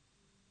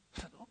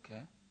 I said,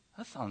 okay,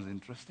 that sounds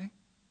interesting.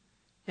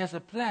 He has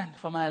a plan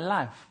for my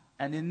life,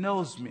 and he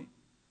knows me.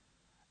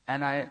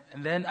 And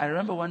then I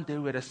remember one day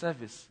we had a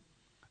service.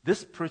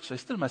 This preacher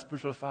is still my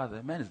spiritual father.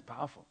 The man is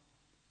powerful.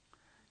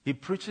 He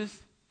preaches,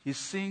 he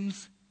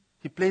sings,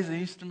 he plays the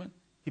instrument,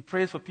 he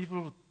prays for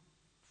people.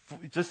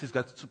 He's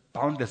got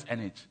boundless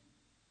energy.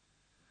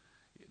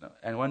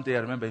 And one day I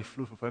remember he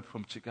flew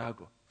from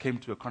Chicago, came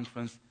to a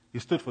conference. He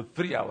stood for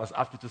 3 hours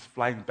after just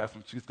flying back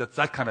from Chicago. He's got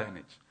that kind of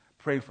energy,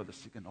 praying for the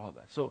sick and all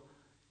that. So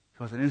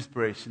he was an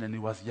inspiration, and he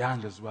was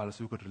young as well,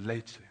 so we could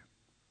relate to him.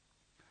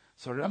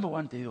 So I remember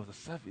one day there was a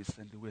service,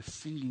 and we were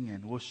singing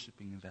and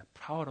worshiping, and the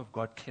power of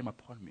God came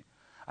upon me.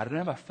 I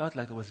remember I felt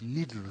like there was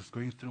needles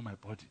going through my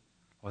body.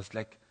 It was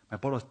like my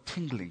body was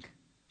tingling,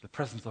 the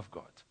presence of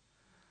God.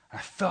 And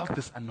I felt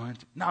this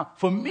anointing. Now,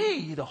 for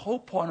me, the whole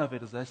point of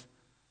it is that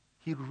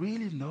he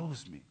really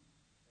knows me.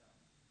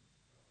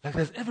 Like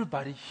there's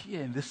everybody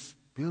here in this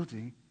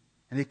building,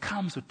 and he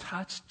comes to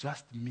touch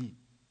just me.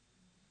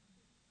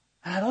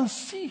 And I don't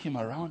see him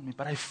around me,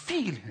 but I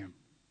feel him.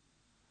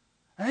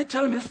 And I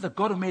tell him this is the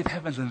God who made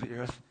heavens and the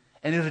earth,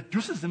 and he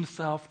reduces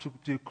himself to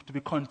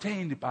be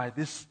contained by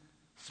this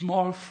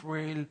small,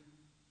 frail,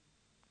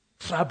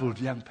 troubled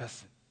young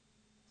person.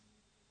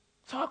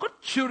 So I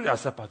got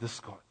curious about this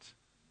God.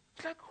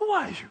 It's like, who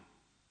are you?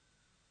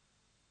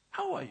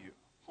 How are you?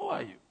 Who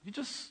are you? You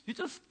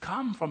just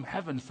come from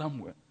heaven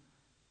somewhere.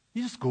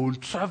 You just go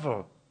and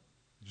travel,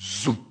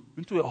 zoom,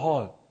 into a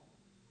hall.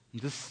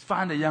 And just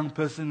find a young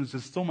person who's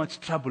just so much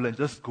trouble and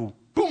just go,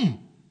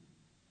 boom.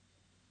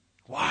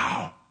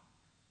 Wow.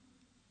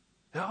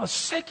 I was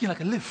shaking like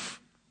a leaf.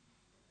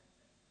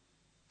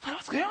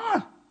 What's going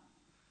on?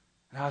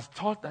 And I was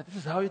taught that this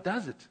is how he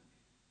does it.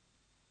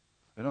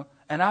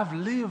 And I've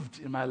lived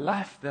in my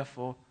life,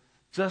 therefore,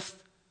 just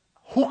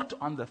hooked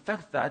on the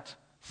fact that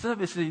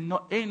service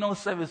ain't no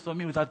service for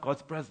me without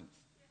God's presence.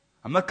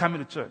 I'm not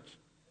coming to church.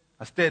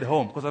 I stay at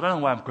home because I don't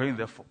know what I'm going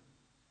there for.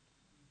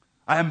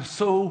 I am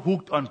so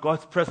hooked on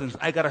God's presence.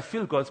 I got to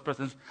feel God's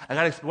presence.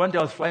 One day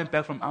I was flying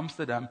back from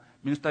Amsterdam,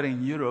 ministering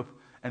in Europe,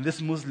 and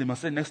this Muslim, I was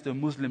sitting next to a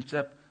Muslim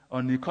chap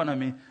on the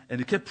economy, and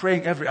he kept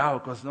praying every hour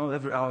because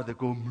every hour they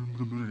go,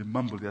 they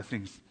mumble their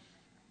things.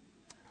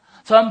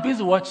 So I'm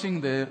busy watching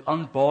the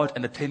onboard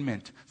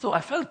entertainment. So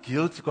I felt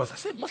guilty because I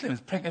said, Muslim is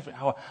praying every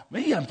hour.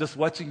 Maybe I'm just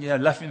watching here,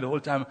 laughing the whole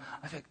time.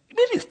 I think,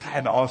 maybe it's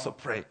time I also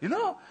pray,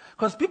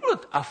 Because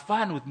people are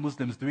fine with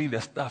Muslims doing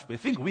their stuff, but they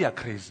think we are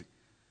crazy.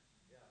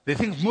 They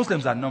think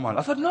Muslims are normal.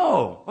 I said,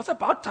 no, it's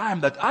about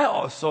time that I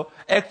also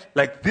act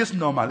like this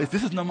normal. If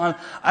this is normal,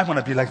 I want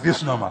to be like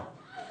this normal.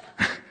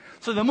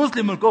 So the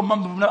Muslim will go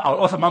mumble, I'll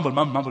also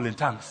mumble in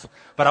tongues.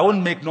 But I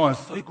won't make noise.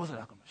 So he goes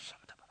like,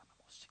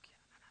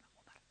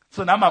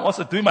 so now I'm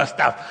also doing my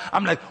stuff.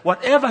 I'm like,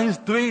 whatever he's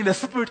doing in the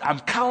spirit, I'm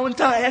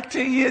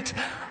counteracting it.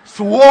 It's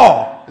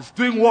war. It's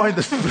doing war in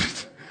the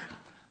spirit.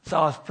 So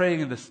I was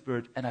praying in the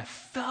spirit, and I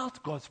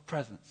felt God's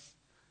presence.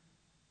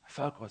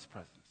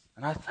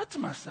 And I thought to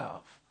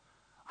myself,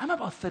 I'm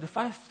about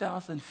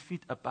 35,000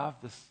 feet above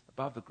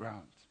the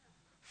ground,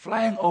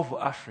 flying over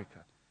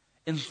Africa,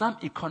 in some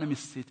economy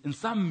seat, in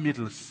some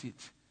middle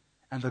seat,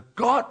 and the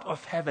God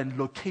of heaven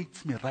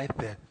locates me right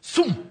there.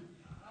 Zoom!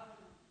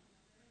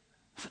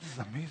 This is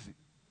amazing.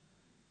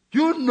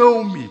 You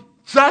know me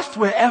just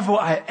wherever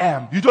I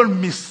am. You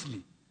don't miss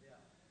me.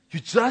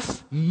 You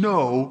just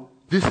know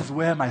this is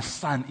where my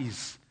son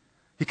is.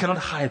 He cannot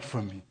hide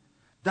from me.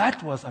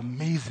 That was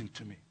amazing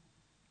to me.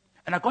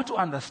 And I got to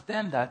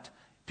understand that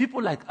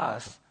people like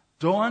us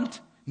don't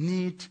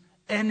need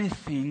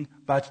anything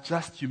but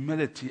just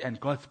humility, and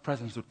God's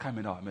presence would come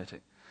in our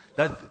meeting.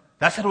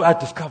 That's what I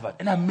discovered.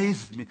 And it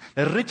amazed me.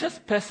 The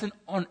richest person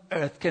on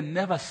earth can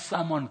never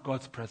summon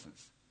God's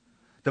presence.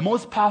 The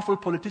most powerful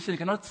politician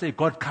cannot say,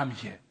 God, come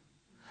here.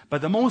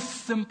 But the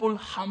most simple,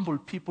 humble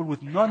people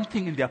with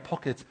nothing in their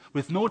pockets,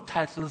 with no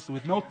titles,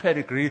 with no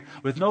pedigree,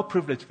 with no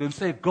privilege, can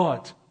say,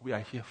 God, we are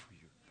here for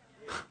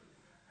you.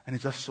 And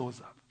it just shows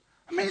up.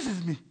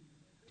 Amazes me.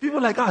 People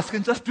like us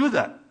can just do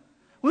that.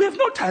 We have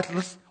no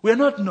titles. We are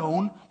not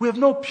known. We have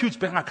no huge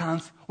bank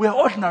accounts. We are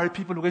ordinary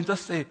people who can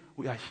just say,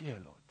 we are here,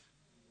 Lord.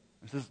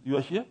 He says, you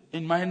are here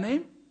in my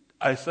name?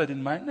 I said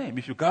in my name.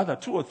 If you gather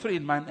 2 or 3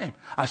 in my name,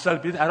 I shall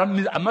be there.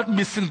 I'm not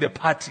missing the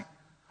party.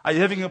 Are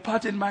you having a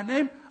party in my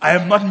name? I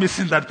am not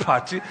missing that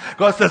party.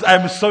 God says,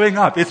 I'm showing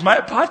up. It's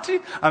my party.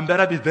 I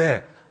better be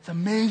there. It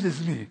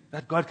amazes me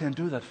that God can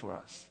do that for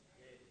us.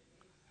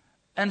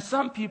 And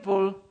some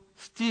people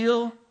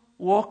still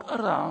walk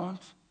around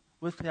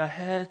with their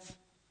heads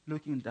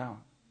looking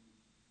down,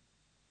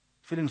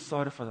 feeling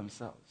sorry for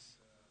themselves.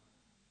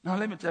 Now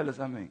let me tell you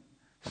something.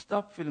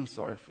 Stop feeling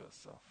sorry for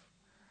yourself.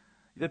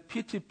 The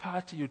pity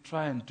party you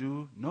try and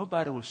do,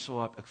 nobody will show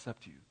up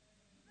except you.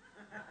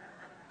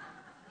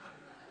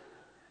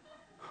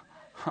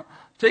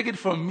 Take it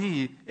from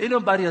me, ain't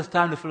nobody has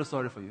time to feel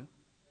sorry for you.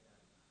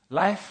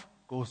 Life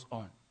goes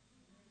on.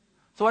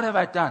 So what have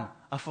I done?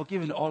 I've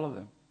forgiven all of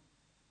them.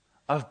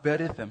 I've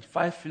buried them.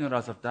 5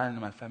 funerals I've done in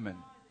my family.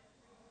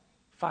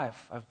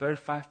 5. I've buried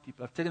 5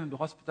 people. I've taken them to the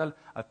hospital.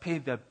 I've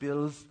paid their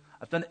bills.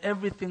 I've done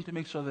everything to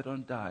make sure they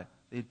don't die.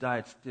 They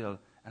died still.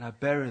 And I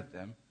buried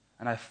them.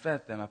 And I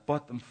fed them. I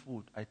bought them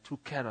food. I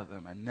took care of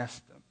them. I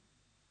nursed them.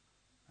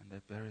 And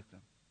I buried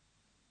them.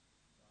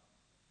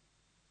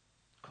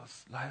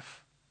 Because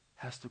life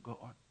has to go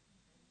on.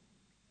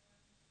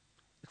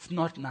 It's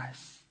not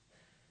nice.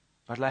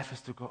 But life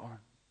has to go on.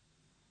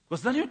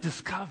 Because then you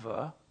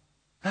discover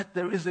that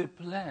there is a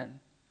plan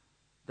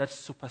that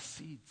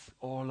supersedes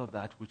all of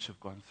that which you've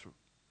gone through.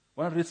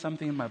 I want to read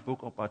something in my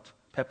book about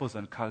purpose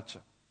and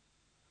culture.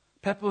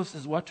 Purpose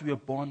is what we are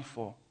born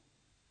for,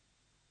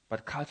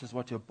 but culture is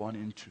what you're born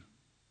into.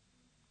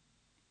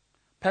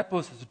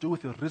 Purpose has to do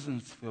with your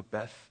reasons for your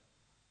birth,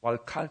 while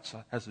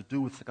culture has to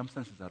do with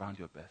circumstances around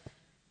your birth.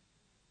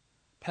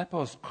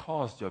 Purpose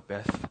caused your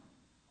birth,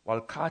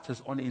 while culture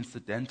is only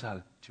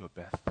incidental to your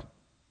birth.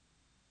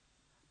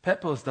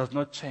 Purpose does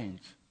not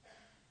change,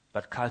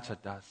 but culture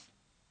does.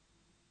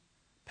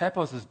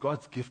 Purpose is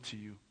God's gift to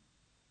you,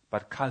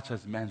 but culture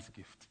is man's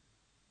gift.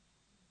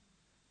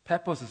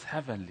 Purpose is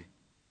heavenly,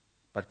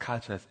 but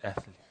culture is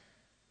earthly.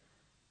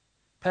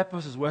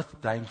 Purpose is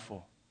worth dying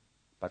for,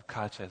 but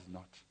culture is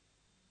not.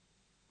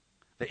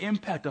 The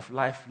impact of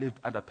life lived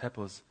under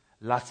purpose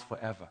lasts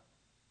forever,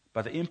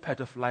 but the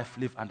impact of life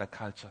lived under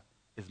culture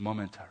is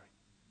momentary.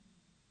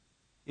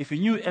 If you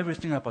knew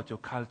everything about your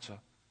culture,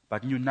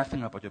 but knew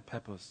nothing about your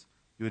purpose,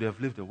 you would have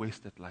lived a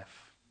wasted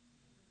life.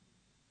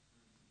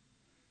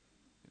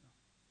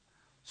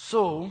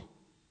 So,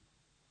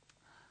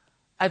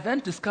 I then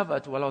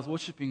discovered while I was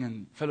worshiping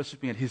and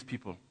fellowshipping at His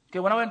People. Okay,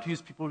 when I went to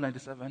His People in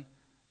 97,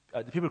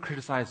 the people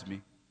criticized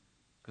me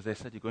because they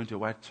said, you're going to a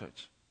white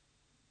church.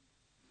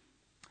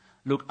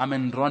 Look, I'm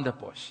in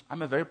Rondebosch.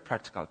 I'm a very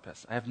practical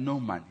person. I have no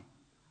money.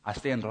 I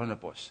stay in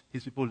Rondebosch.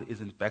 His People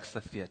is in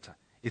Baxter Theatre.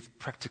 It's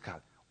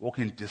practical,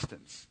 walking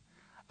distance.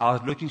 I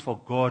was looking for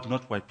God,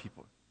 not white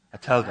people. I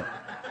tell them.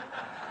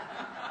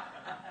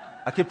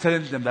 I keep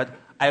telling them that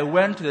I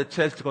went to the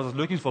church because I was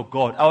looking for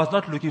God. I was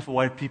not looking for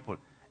white people.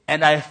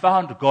 And I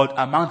found God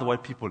among the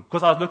white people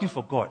because I was looking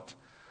for God.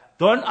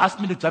 Don't ask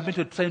me to jump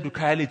into a train to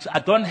Khayelitsha. I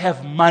don't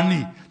have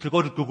money to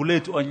go to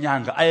Gugulethu or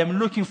Nyanga. I am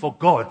looking for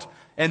God.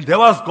 And there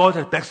was God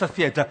at Baxter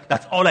Theatre.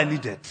 That's all I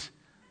needed.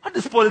 What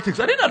is politics?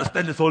 I didn't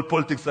understand this whole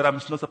politics that I'm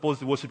not supposed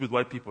to worship with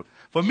white people.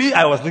 For me,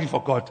 I was looking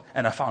for God,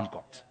 and I found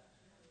God.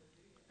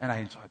 And I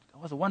enjoyed it. It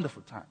was a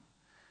wonderful time.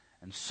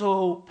 And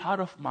so part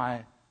of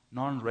my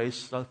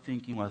non-racial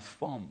thinking was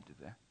formed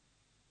there.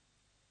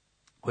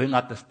 Going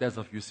up the stairs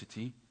of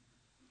UCT,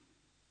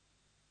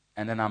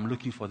 and then I'm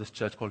looking for this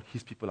church called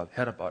His People. I've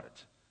heard about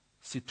it.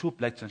 See 2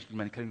 black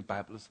gentlemen carrying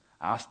Bibles.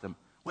 I asked them,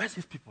 where's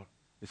His People?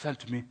 They said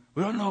to me,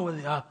 we don't know where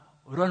they are.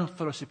 We don't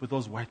fellowship with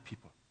those white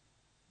people.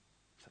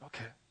 I said,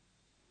 okay.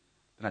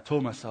 Then I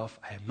told myself,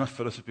 I am not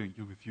fellowshipping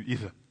with you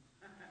either.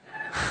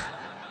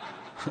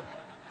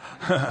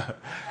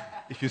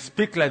 If you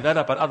speak like that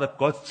about other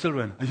God's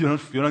children,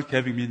 you're not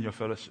having me in your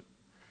fellowship.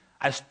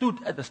 I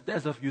stood at the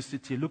stairs of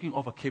UCT looking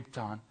over Cape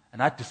Town,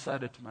 and I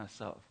decided to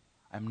myself,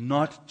 I'm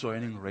not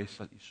joining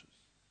racial issues.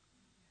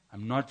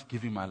 I'm not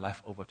giving my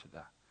life over to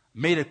that.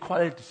 Made a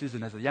quality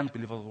decision as a young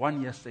believer,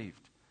 1 year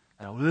saved,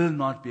 that I will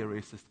not be a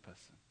racist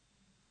person.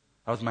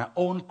 That was my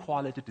own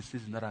quality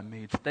decision that I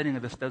made, standing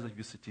at the stairs of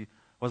UCT. It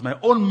was my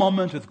own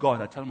moment with God.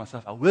 I tell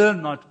myself, I will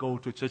not go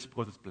to a church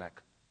because it's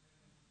black.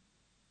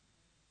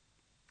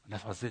 And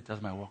that was it.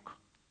 That's my walk.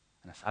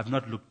 And I've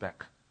not looked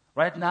back.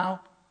 Right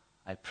now,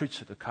 I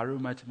preach at the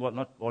Karumite, well,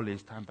 not all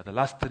this time, but the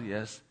last 3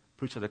 years,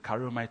 preach at the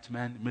Karumite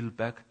man,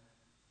 Middleburg.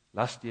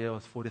 Last year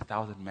was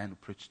 40,000 men who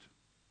preached.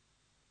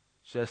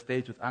 Share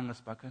stage with Angus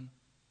Buchan,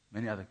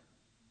 many other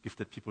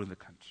gifted people in the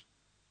country.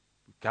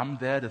 We come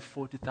there, there's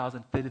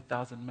 40,000,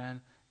 30,000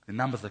 men. The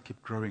numbers that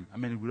keep growing. I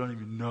mean, we don't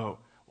even know.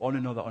 We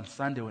only know that on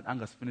Sunday when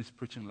Angus finished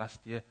preaching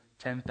last year,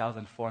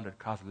 10,400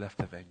 cars left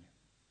the venue.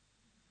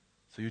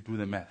 So you do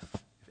the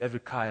math. If every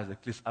car has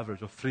at least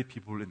average of 3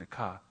 people in the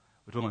car,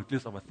 we're talking at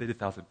least over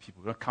 30,000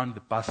 people. We're not counting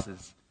the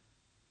buses.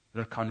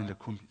 We're not counting the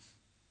kumbis.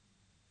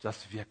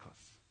 Just vehicles.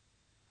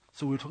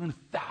 So we're talking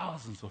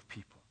thousands of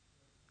people.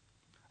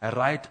 I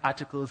write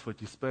articles for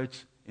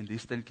Dispatch in the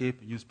Eastern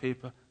Cape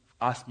newspaper.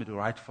 Asked me to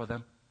write for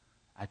them.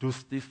 I do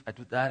this, I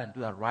do that,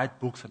 and I write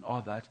books and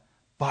all that.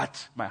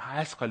 But my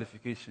highest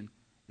qualification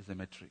is a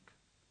matric.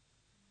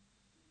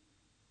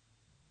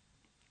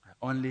 I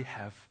only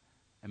have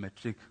a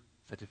matric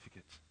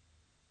certificate.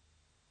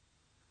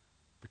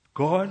 But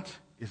God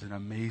is an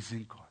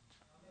amazing God.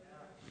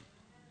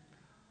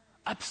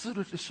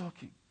 Absolutely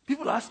shocking.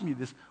 People ask me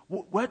this.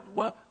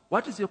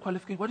 What is your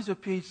qualification? What is your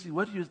PhD?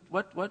 What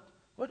PhD?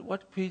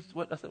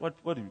 I said,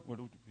 what PhD?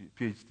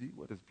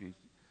 What is PhD?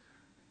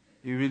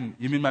 You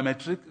mean my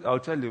matric? I'll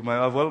tell you.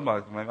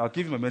 I'll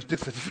give you my matric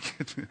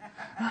certificate.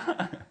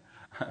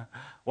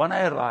 When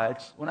I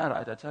write,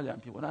 I tell young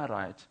people, when I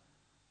write,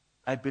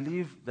 I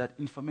believe that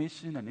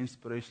information and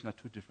inspiration are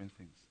two different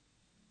things.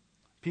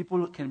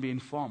 People can be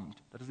informed.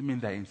 That doesn't mean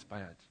they're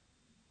inspired.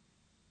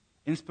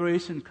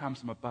 Inspiration comes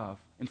from above.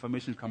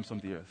 Information comes from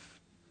the earth.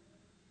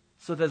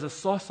 So there's a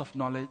source of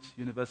knowledge,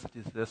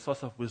 universities. There's a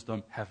source of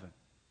wisdom, heaven.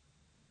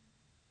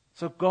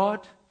 So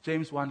God,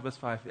 James 1 verse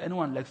 5, if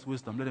anyone lacks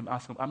wisdom, let him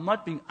ask him. I'm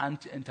not being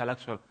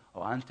anti-intellectual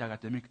or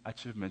anti-academic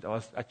achievement. I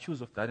was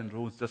accused of that in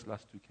Rhodes just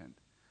last weekend.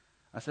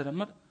 I said, I'm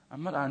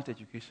not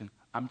anti-education.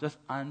 I'm just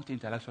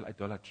anti-intellectual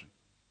idolatry.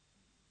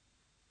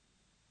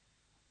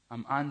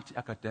 I'm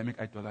anti-academic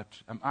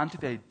idolatry. I'm anti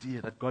the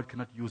idea that God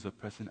cannot use a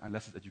person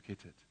unless he's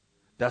educated.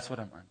 That's what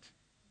I'm anti.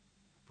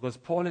 Because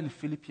Paul in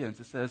Philippians,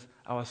 it says,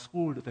 I was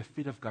schooled at the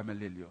feet of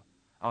Gamaliel.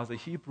 I was a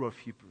Hebrew of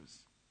Hebrews.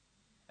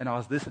 And I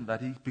was this and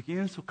that. He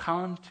begins to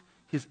count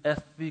his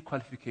earthly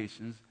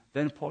qualifications.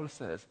 Then Paul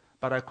says,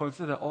 but I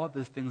consider all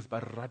these things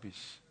but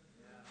rubbish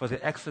for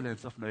the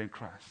excellence of knowing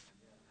Christ.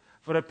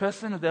 For a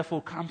person who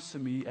therefore comes to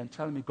me and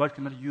tells me God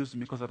cannot use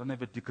me because I don't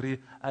have a degree,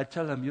 I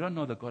tell them, you don't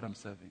know the God I'm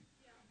serving.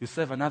 You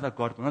serve another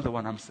God, but not the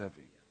one I'm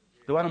serving.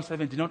 The one I'm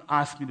serving did not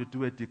ask me to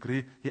do a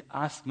degree. He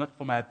asked not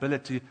for my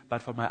ability,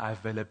 but for my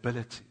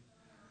availability.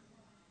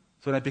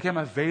 So when I became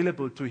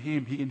available to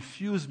him, he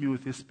infused me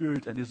with his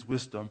spirit and his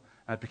wisdom,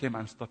 and I became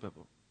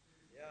unstoppable.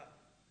 Yeah.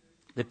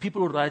 The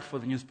people who write for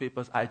the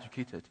newspapers are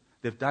educated.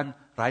 They've done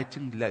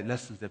writing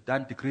lessons. They've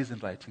done degrees in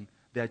writing.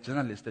 They are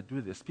journalists that do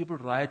this. People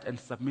write and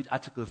submit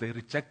articles. They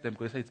reject them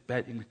because they say it's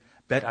bad English,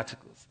 bad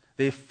articles.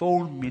 They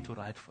phone me to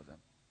write for them.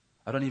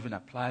 I don't even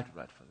apply to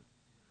write for them.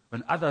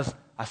 When others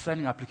are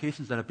sending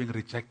applications that are being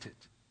rejected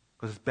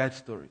because it's bad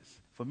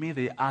stories. For me,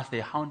 they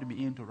hound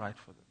me in to write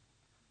for them.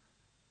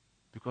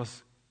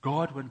 Because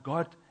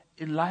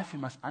in life, you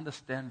must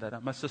understand that. I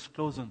must just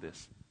close on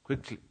this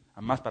quickly.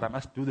 I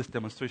must do this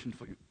demonstration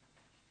for you.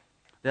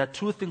 There are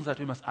two things that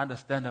we must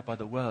understand about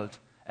the world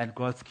and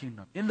God's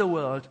kingdom. In the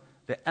world,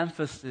 the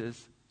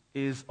emphasis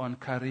is on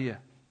career.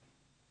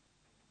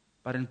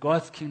 But in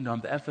God's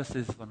kingdom, the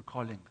emphasis is on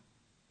calling.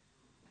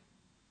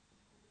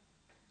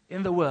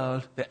 In the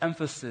world, the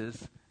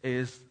emphasis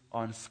is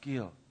on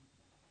skill.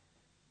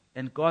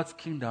 In God's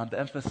kingdom, the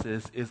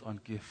emphasis is on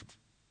gift.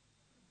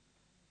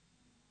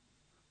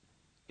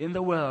 In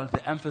the world,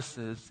 the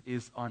emphasis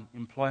is on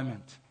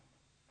employment.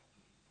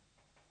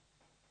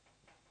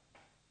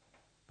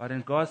 But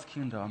in God's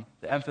kingdom,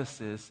 the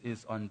emphasis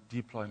is on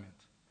deployment.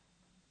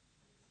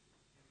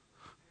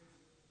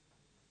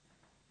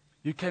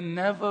 You can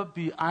never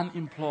be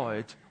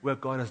unemployed where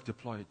God has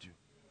deployed you.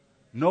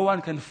 No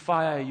one can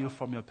fire you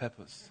from your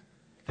purpose.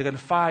 They can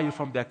fire you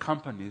from their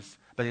companies,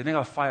 but they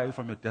never fire you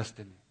from your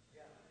destiny.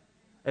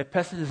 A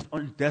person's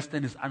own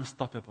destiny is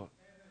unstoppable.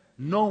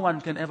 No one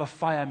can ever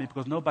fire me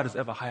because nobody's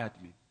ever hired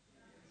me.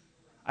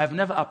 I've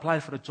never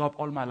applied for a job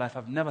all my life.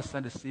 I've never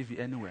sent a CV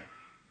anywhere.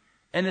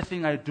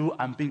 Anything I do,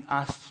 I'm being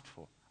asked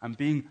for. I'm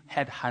being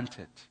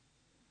headhunted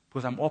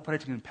because I'm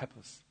operating in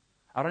purpose.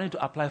 I don't need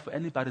to apply for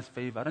anybody's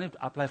favor. I don't need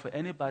to apply for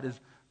anybody's,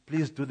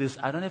 please do this.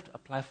 I don't have to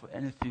apply for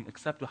anything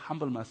except to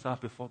humble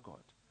myself before God.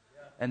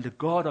 Yeah. And the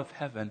God of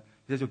heaven,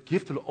 he says, your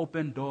gift will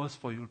open doors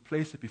for you. Will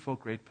place it before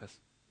great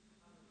person.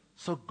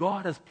 So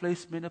God has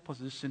placed me in a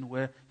position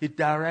where he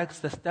directs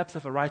the steps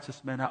of a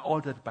righteous man are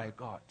ordered by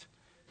God.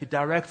 He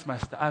directs my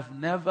steps. I've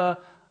never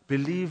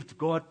believed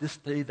God this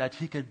day that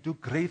he can do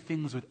great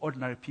things with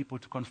ordinary people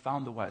to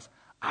confound the wise.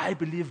 I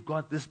believe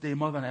God this day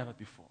more than ever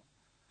before.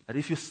 That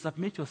if you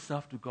submit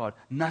yourself to God,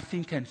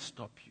 nothing can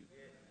stop you.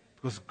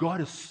 Because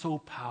God is so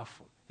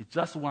powerful. He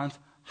just wants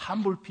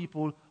humble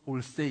people who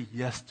will say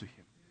yes to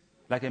him.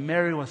 Like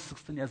Mary was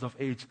 16 years of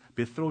age,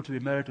 betrothed to be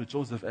married to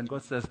Joseph, and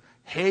God says,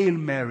 Hail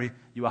Mary,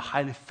 you are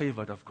highly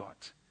favored of God.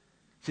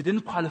 She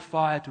didn't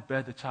qualify to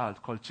bear the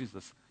child called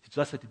Jesus. She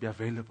just had to be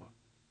available.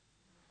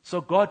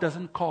 So God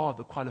doesn't call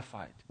the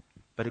qualified,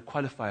 but he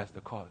qualifies the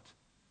called.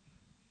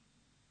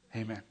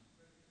 Amen.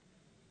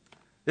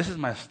 This is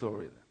my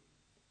story.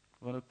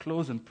 I want to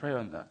close and pray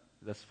on that.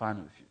 That's fine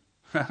with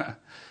you.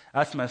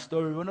 That's my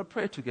story. We want to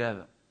pray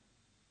together.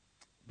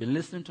 Been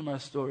listening to my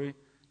story.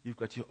 You've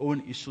got your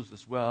own issues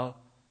as well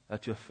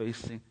that you're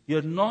facing.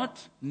 You're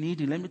not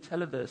needing, let me tell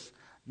you this,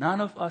 none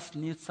of us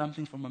need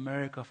something from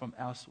America, from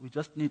else. We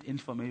just need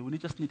information. We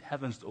just need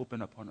heavens to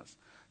open upon us.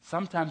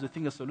 Sometimes we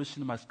think a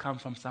solution must come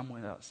from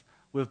somewhere else.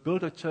 We've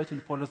built a church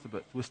in Port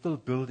Elizabeth. We're still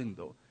building,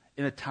 though,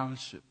 in a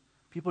township.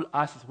 People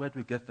ask us, where do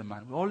we get the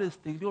money? We always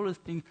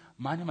think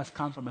money must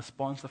come from a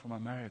sponsor from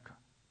America,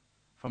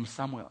 from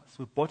somewhere else.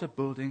 We bought a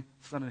building,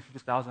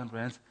 650,000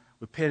 rands.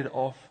 We paid it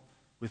off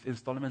with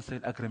installment sale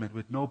agreement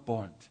with no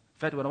bond. In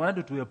fact, when I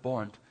wanted to do a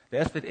bond, the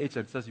estate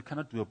agent says, you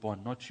cannot do a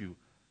bond, not you.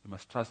 You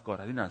must trust God.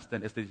 I didn't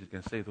understand estate agent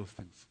can say those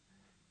things.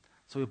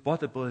 So we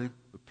bought the building,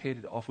 we paid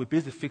it off. We're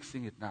busy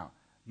fixing it now.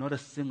 Not a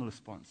single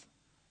response.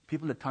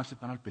 People in the township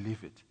cannot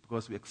believe it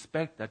because we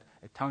expect that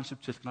a township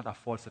church cannot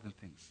afford certain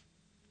things.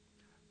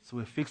 So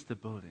we fixed the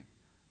building.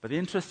 But the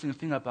interesting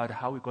thing about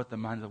how we got the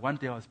money, that one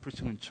day I was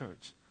preaching in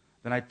church.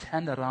 Then I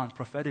turned around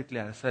prophetically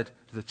and I said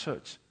to the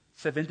church,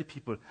 70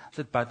 people, I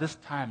said, by this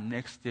time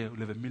next year we'll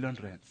have 1 million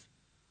rands.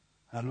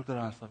 And I looked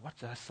around and thought, what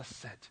did I just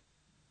said?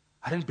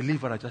 I didn't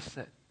believe what I just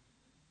said.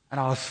 And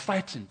I was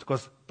frightened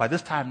because by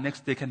this time,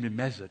 next day can be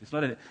measured. It's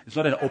not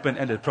an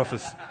open-ended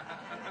prophecy.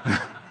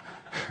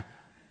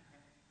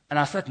 And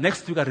I said,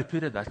 next week I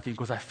repeated that thing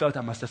because I felt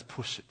I must just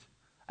push it.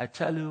 I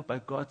tell you, by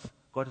God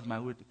is my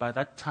word, by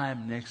that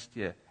time next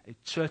year, a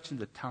church in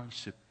the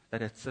township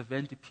that had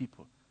 70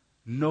 people,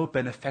 no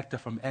benefactor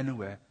from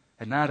anywhere,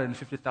 had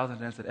 950,000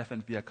 rands at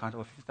FNB account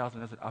or 50,000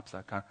 rands at UPSA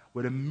account,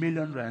 with R1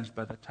 million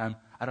by that time.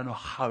 I don't know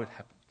how it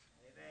happened.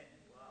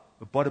 Wow.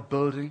 We bought a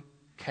building,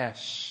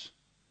 cash.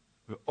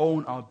 We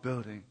own our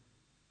building.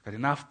 Got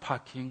enough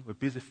parking. We're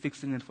busy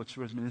fixing it for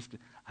children's ministry.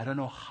 I don't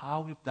know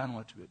how we've done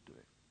what we're doing.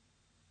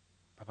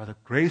 But by the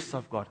grace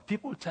of God,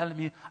 people tell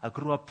me I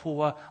grew up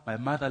poor, my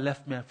mother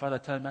left me, my father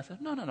told me. I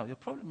said, no. Your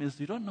problem is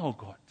you don't know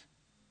God.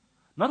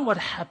 Not what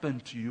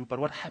happened to you, but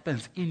what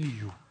happens in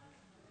you.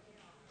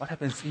 What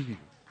happens in you,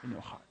 in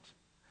your heart.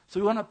 So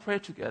we want to pray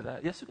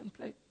together. Yes, you can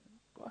play.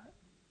 Go ahead.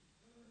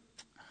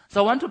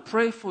 So I want to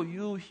pray for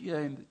you here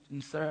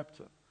in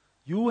Sarepta.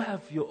 You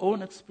have your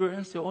own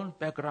experience, your own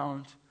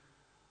background,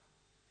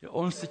 your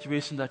own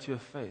situation that you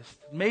have faced.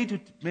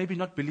 Maybe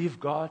not believe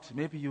God.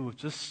 Maybe you're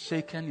just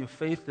shaken. Your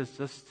faith is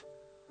just,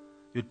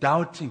 you're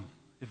doubting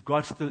if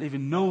God still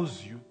even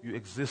knows you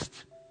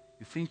exist.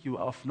 You think you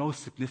are of no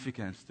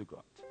significance to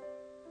God.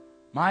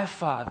 My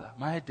father,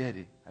 my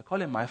daddy, I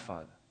call him my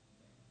father.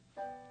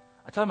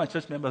 I tell my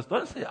church members,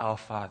 don't say our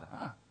father.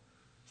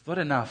 It's not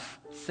enough.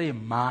 Say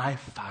my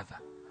father,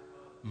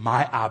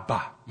 my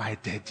Abba, my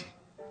daddy.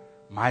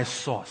 My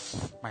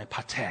source, my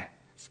pater.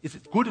 Is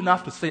it good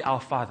enough to say our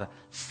father?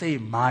 Say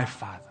my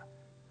father,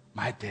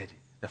 my daddy.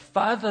 The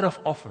father of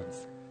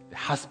orphans, the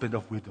husband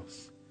of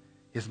widows,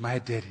 is my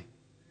daddy.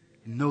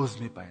 He knows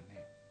me by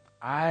name.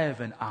 I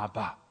have an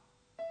Abba,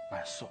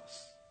 my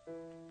source.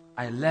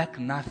 I lack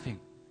nothing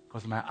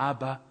because my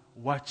Abba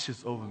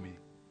watches over me.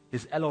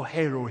 He's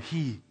Elohei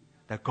Rohi,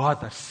 the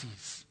God that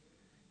sees.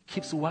 He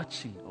keeps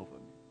watching over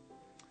me.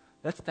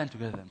 Let's stand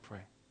together and pray.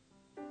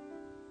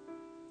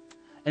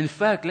 In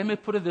fact, let me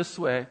put it this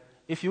way.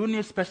 If you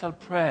need special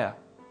prayer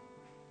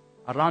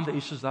around the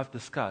issues I've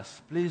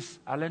discussed, please,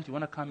 Alan, do you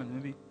want to come and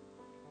maybe?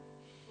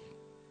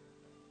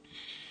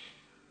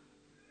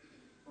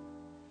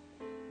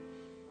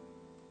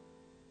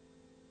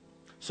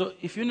 So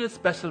if you need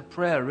special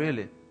prayer,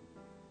 really,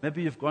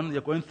 maybe you're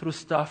going through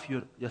stuff,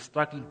 you're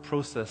struggling to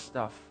process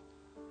stuff,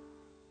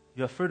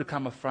 you're free to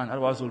come up front.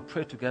 Otherwise, we'll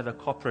pray together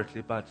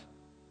corporately. But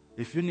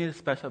if you need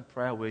special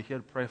prayer, we're here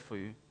to pray for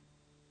you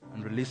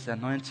and release the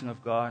anointing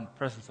of God and the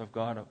presence of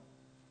God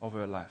over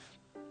your life.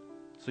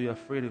 So you're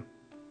free to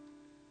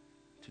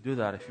do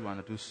that if you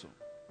want to do so.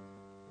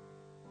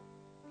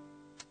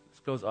 Let's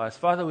close our eyes.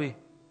 Father, we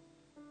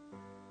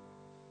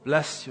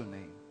bless your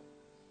name.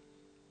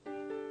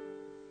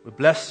 We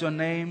bless your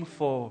name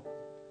for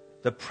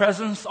the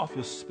presence of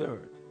your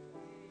Spirit,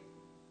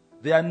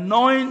 the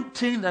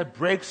anointing that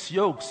breaks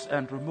yokes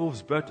and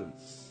removes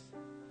burdens,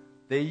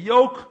 the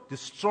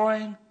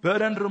yoke-destroying,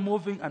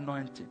 burden-removing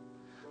anointing,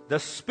 the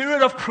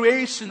Spirit of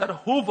creation that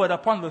hovered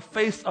upon the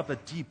face of the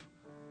deep.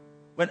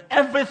 When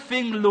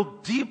everything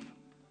looked deep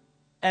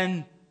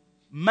and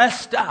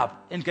messed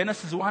up in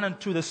Genesis 1 and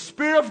 2, the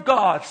Spirit of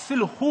God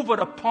still hovered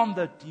upon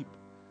the deep.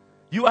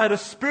 You are the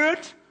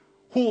Spirit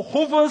who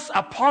hovers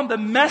upon the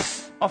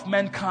mess of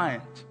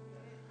mankind.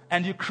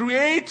 And you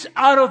create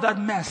out of that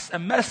mess a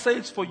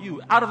message for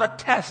you. Out of that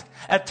test,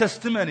 a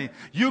testimony.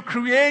 You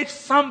create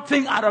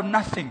something out of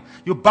nothing.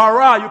 You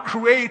bara, you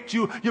create,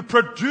 you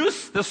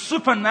produce the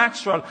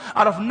supernatural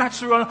out of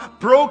natural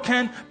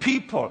broken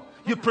people.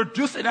 You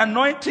produce an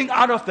anointing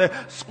out of the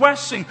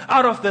squashing,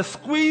 out of the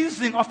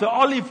squeezing of the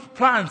olive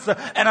plants.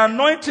 An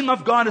anointing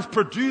of God is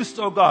produced,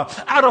 oh God.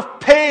 Out of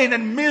pain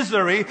and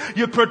misery,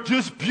 you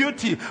produce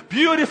beauty,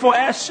 beautiful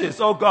ashes,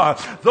 oh God.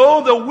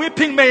 Though the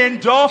weeping may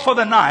endure for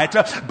the night,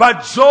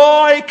 but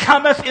joy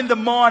cometh in the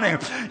morning.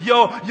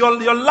 Your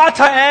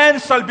latter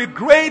end shall be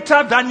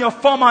greater than your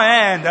former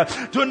end.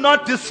 Do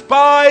not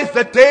despise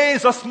the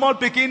days of small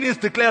beginnings,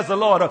 declares the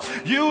Lord.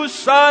 You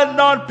shall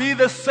not be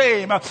the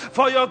same.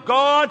 For your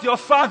God, your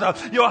Father,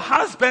 your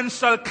husband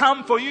shall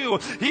come for you.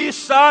 He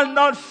shall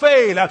not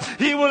fail.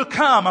 He will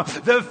come.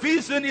 The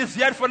vision is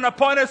yet for an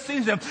appointed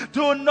season.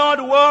 Do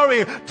not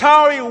worry.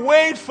 Tarry,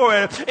 wait for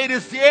it. It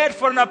is yet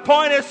for an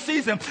appointed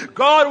season.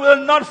 God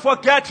will not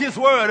forget his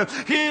word.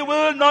 He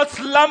will not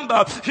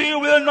slumber. He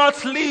will not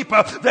sleep.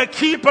 The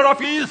keeper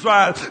of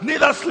Israel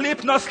neither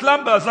sleep nor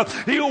slumbers.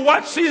 He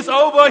watches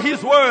over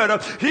his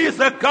word. He is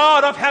the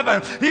God of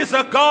heaven. He is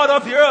the God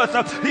of the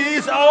earth. He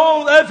is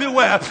all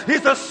everywhere. He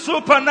is a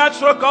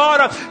supernatural God.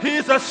 He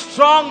is a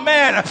strong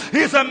man.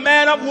 He is a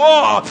man of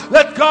war.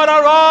 Let God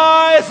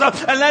arise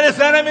and let his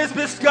enemies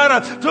be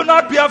scattered. Do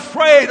not be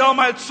afraid, oh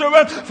my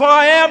children, for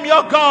I am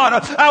your God.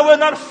 I will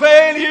not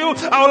fail you.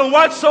 I will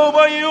watch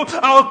over you.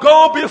 I will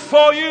go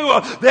before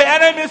you. The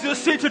enemies you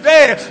see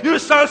today, you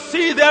shall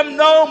see them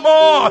no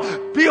more.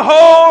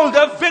 Behold,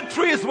 the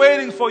victory is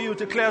waiting for you,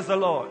 declares the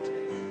Lord.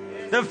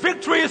 The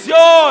victory is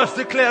yours,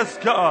 declares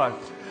God.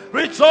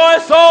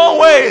 Rejoice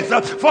always,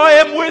 for I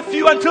am with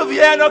you until the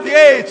end of the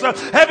age.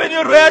 Haven't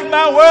you read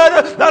my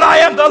word that I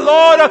am the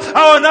Lord?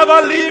 I will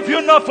never leave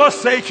you nor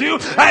forsake you.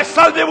 I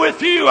shall be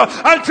with you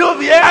until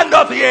the end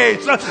of the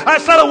age. I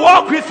shall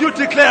walk with you,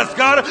 declares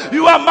God.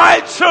 You are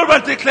my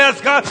children, declares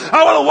God.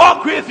 I will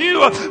walk with you.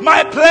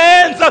 My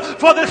plans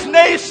for this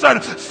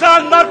nation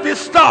shall not be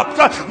stopped.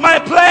 My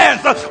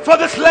plans for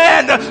this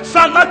land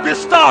shall not be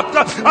stopped.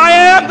 I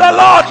am the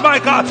Lord, my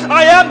God.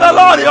 I am the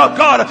Lord, your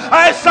God.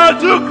 I shall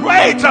do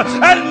great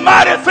and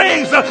mighty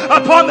things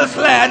upon this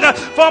land,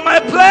 for my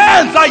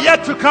plans are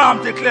yet to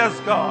come, declares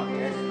God.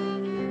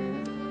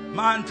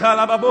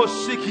 Mantala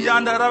babosiki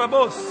anda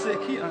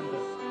rababosiki anda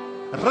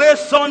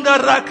resonda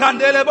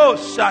rakandele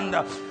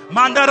boshanda.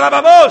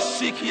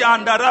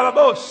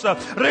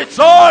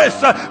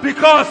 Rejoice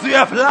because you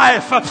have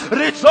life.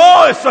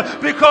 Rejoice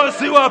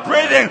because you are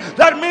breathing.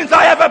 That means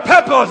I have a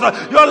purpose.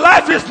 Your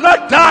life is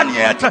not done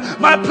yet.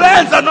 My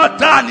plans are not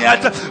done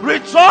yet.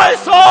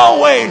 Rejoice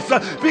always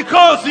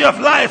because you have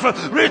life.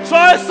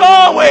 Rejoice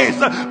always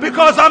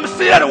because I'm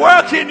still at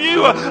work in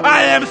you.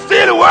 I am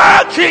still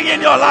working in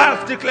your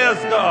life, declares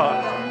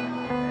God.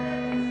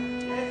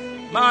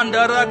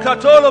 Mandara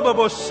katolo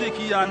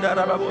babosiki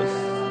andara babos.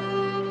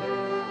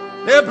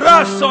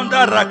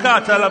 Hebrasonda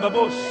rakata la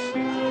babos.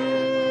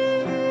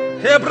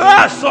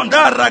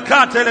 Hebrasonda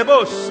rakata le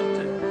bos.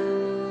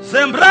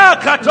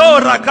 Zembra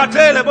katora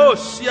katele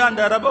bos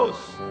yanda rabos.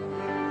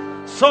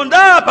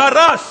 Sonda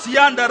baras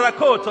yanda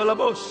rakoto la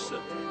bos.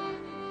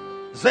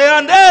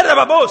 Zeandere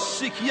babos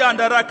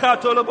sikianda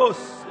rakato la bos.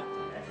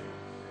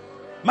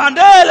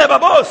 Mandele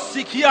babos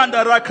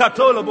sikianda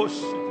rakato la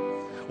bos.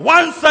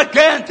 Once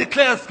again,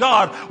 declares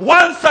God,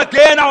 once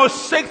again I will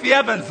shake the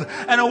heavens,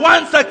 and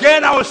once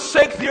again I will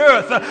shake the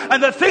earth,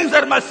 and the things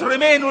that must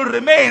remain will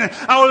remain.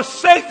 I will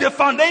shake the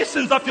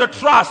foundations of your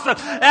trust.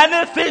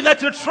 Anything that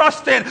you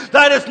trust in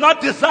that is not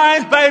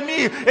designed by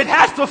me, it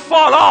has to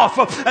fall off.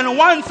 And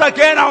once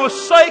again I will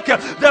shake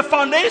the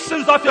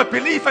foundations of your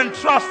belief and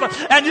trust,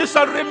 and you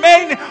shall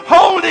remain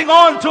holding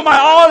on to my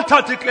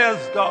altar, declares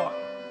God.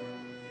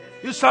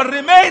 You shall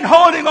remain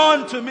holding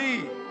on to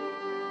me.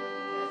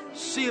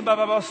 Si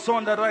baba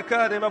sonda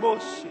rakare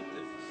babosi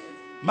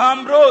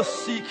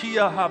mambrosi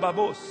kia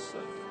hababos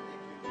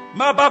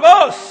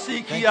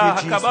mababosi kia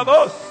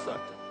kababos.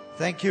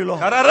 Thank you, Lord.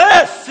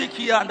 Kararesi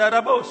kia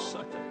andarabos.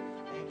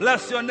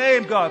 Bless your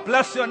name, God.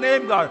 Bless your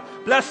name, God.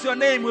 Bless your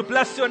name. We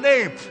bless your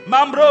name.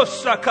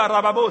 Mambrosa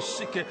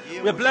karababosike.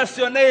 We bless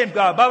your name,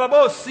 God.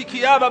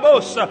 Bababosiki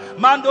ababosa.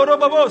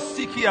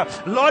 Mandorobabosikia.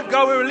 Lord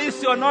God, we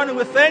release your anointing.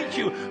 We thank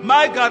you.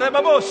 My God.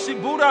 Ababosi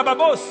bura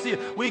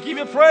babosi. We give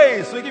you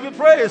praise. We give you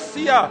praise.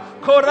 Sia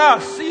kora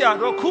sia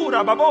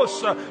rokura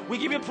babosa. We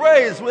give you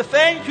praise. We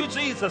thank you,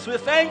 Jesus. We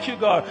thank you,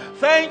 God.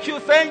 Thank you,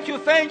 thank you,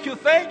 thank you,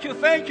 thank you,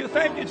 thank you,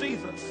 thank you,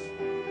 Jesus.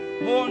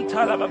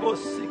 Montala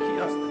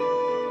babosikia.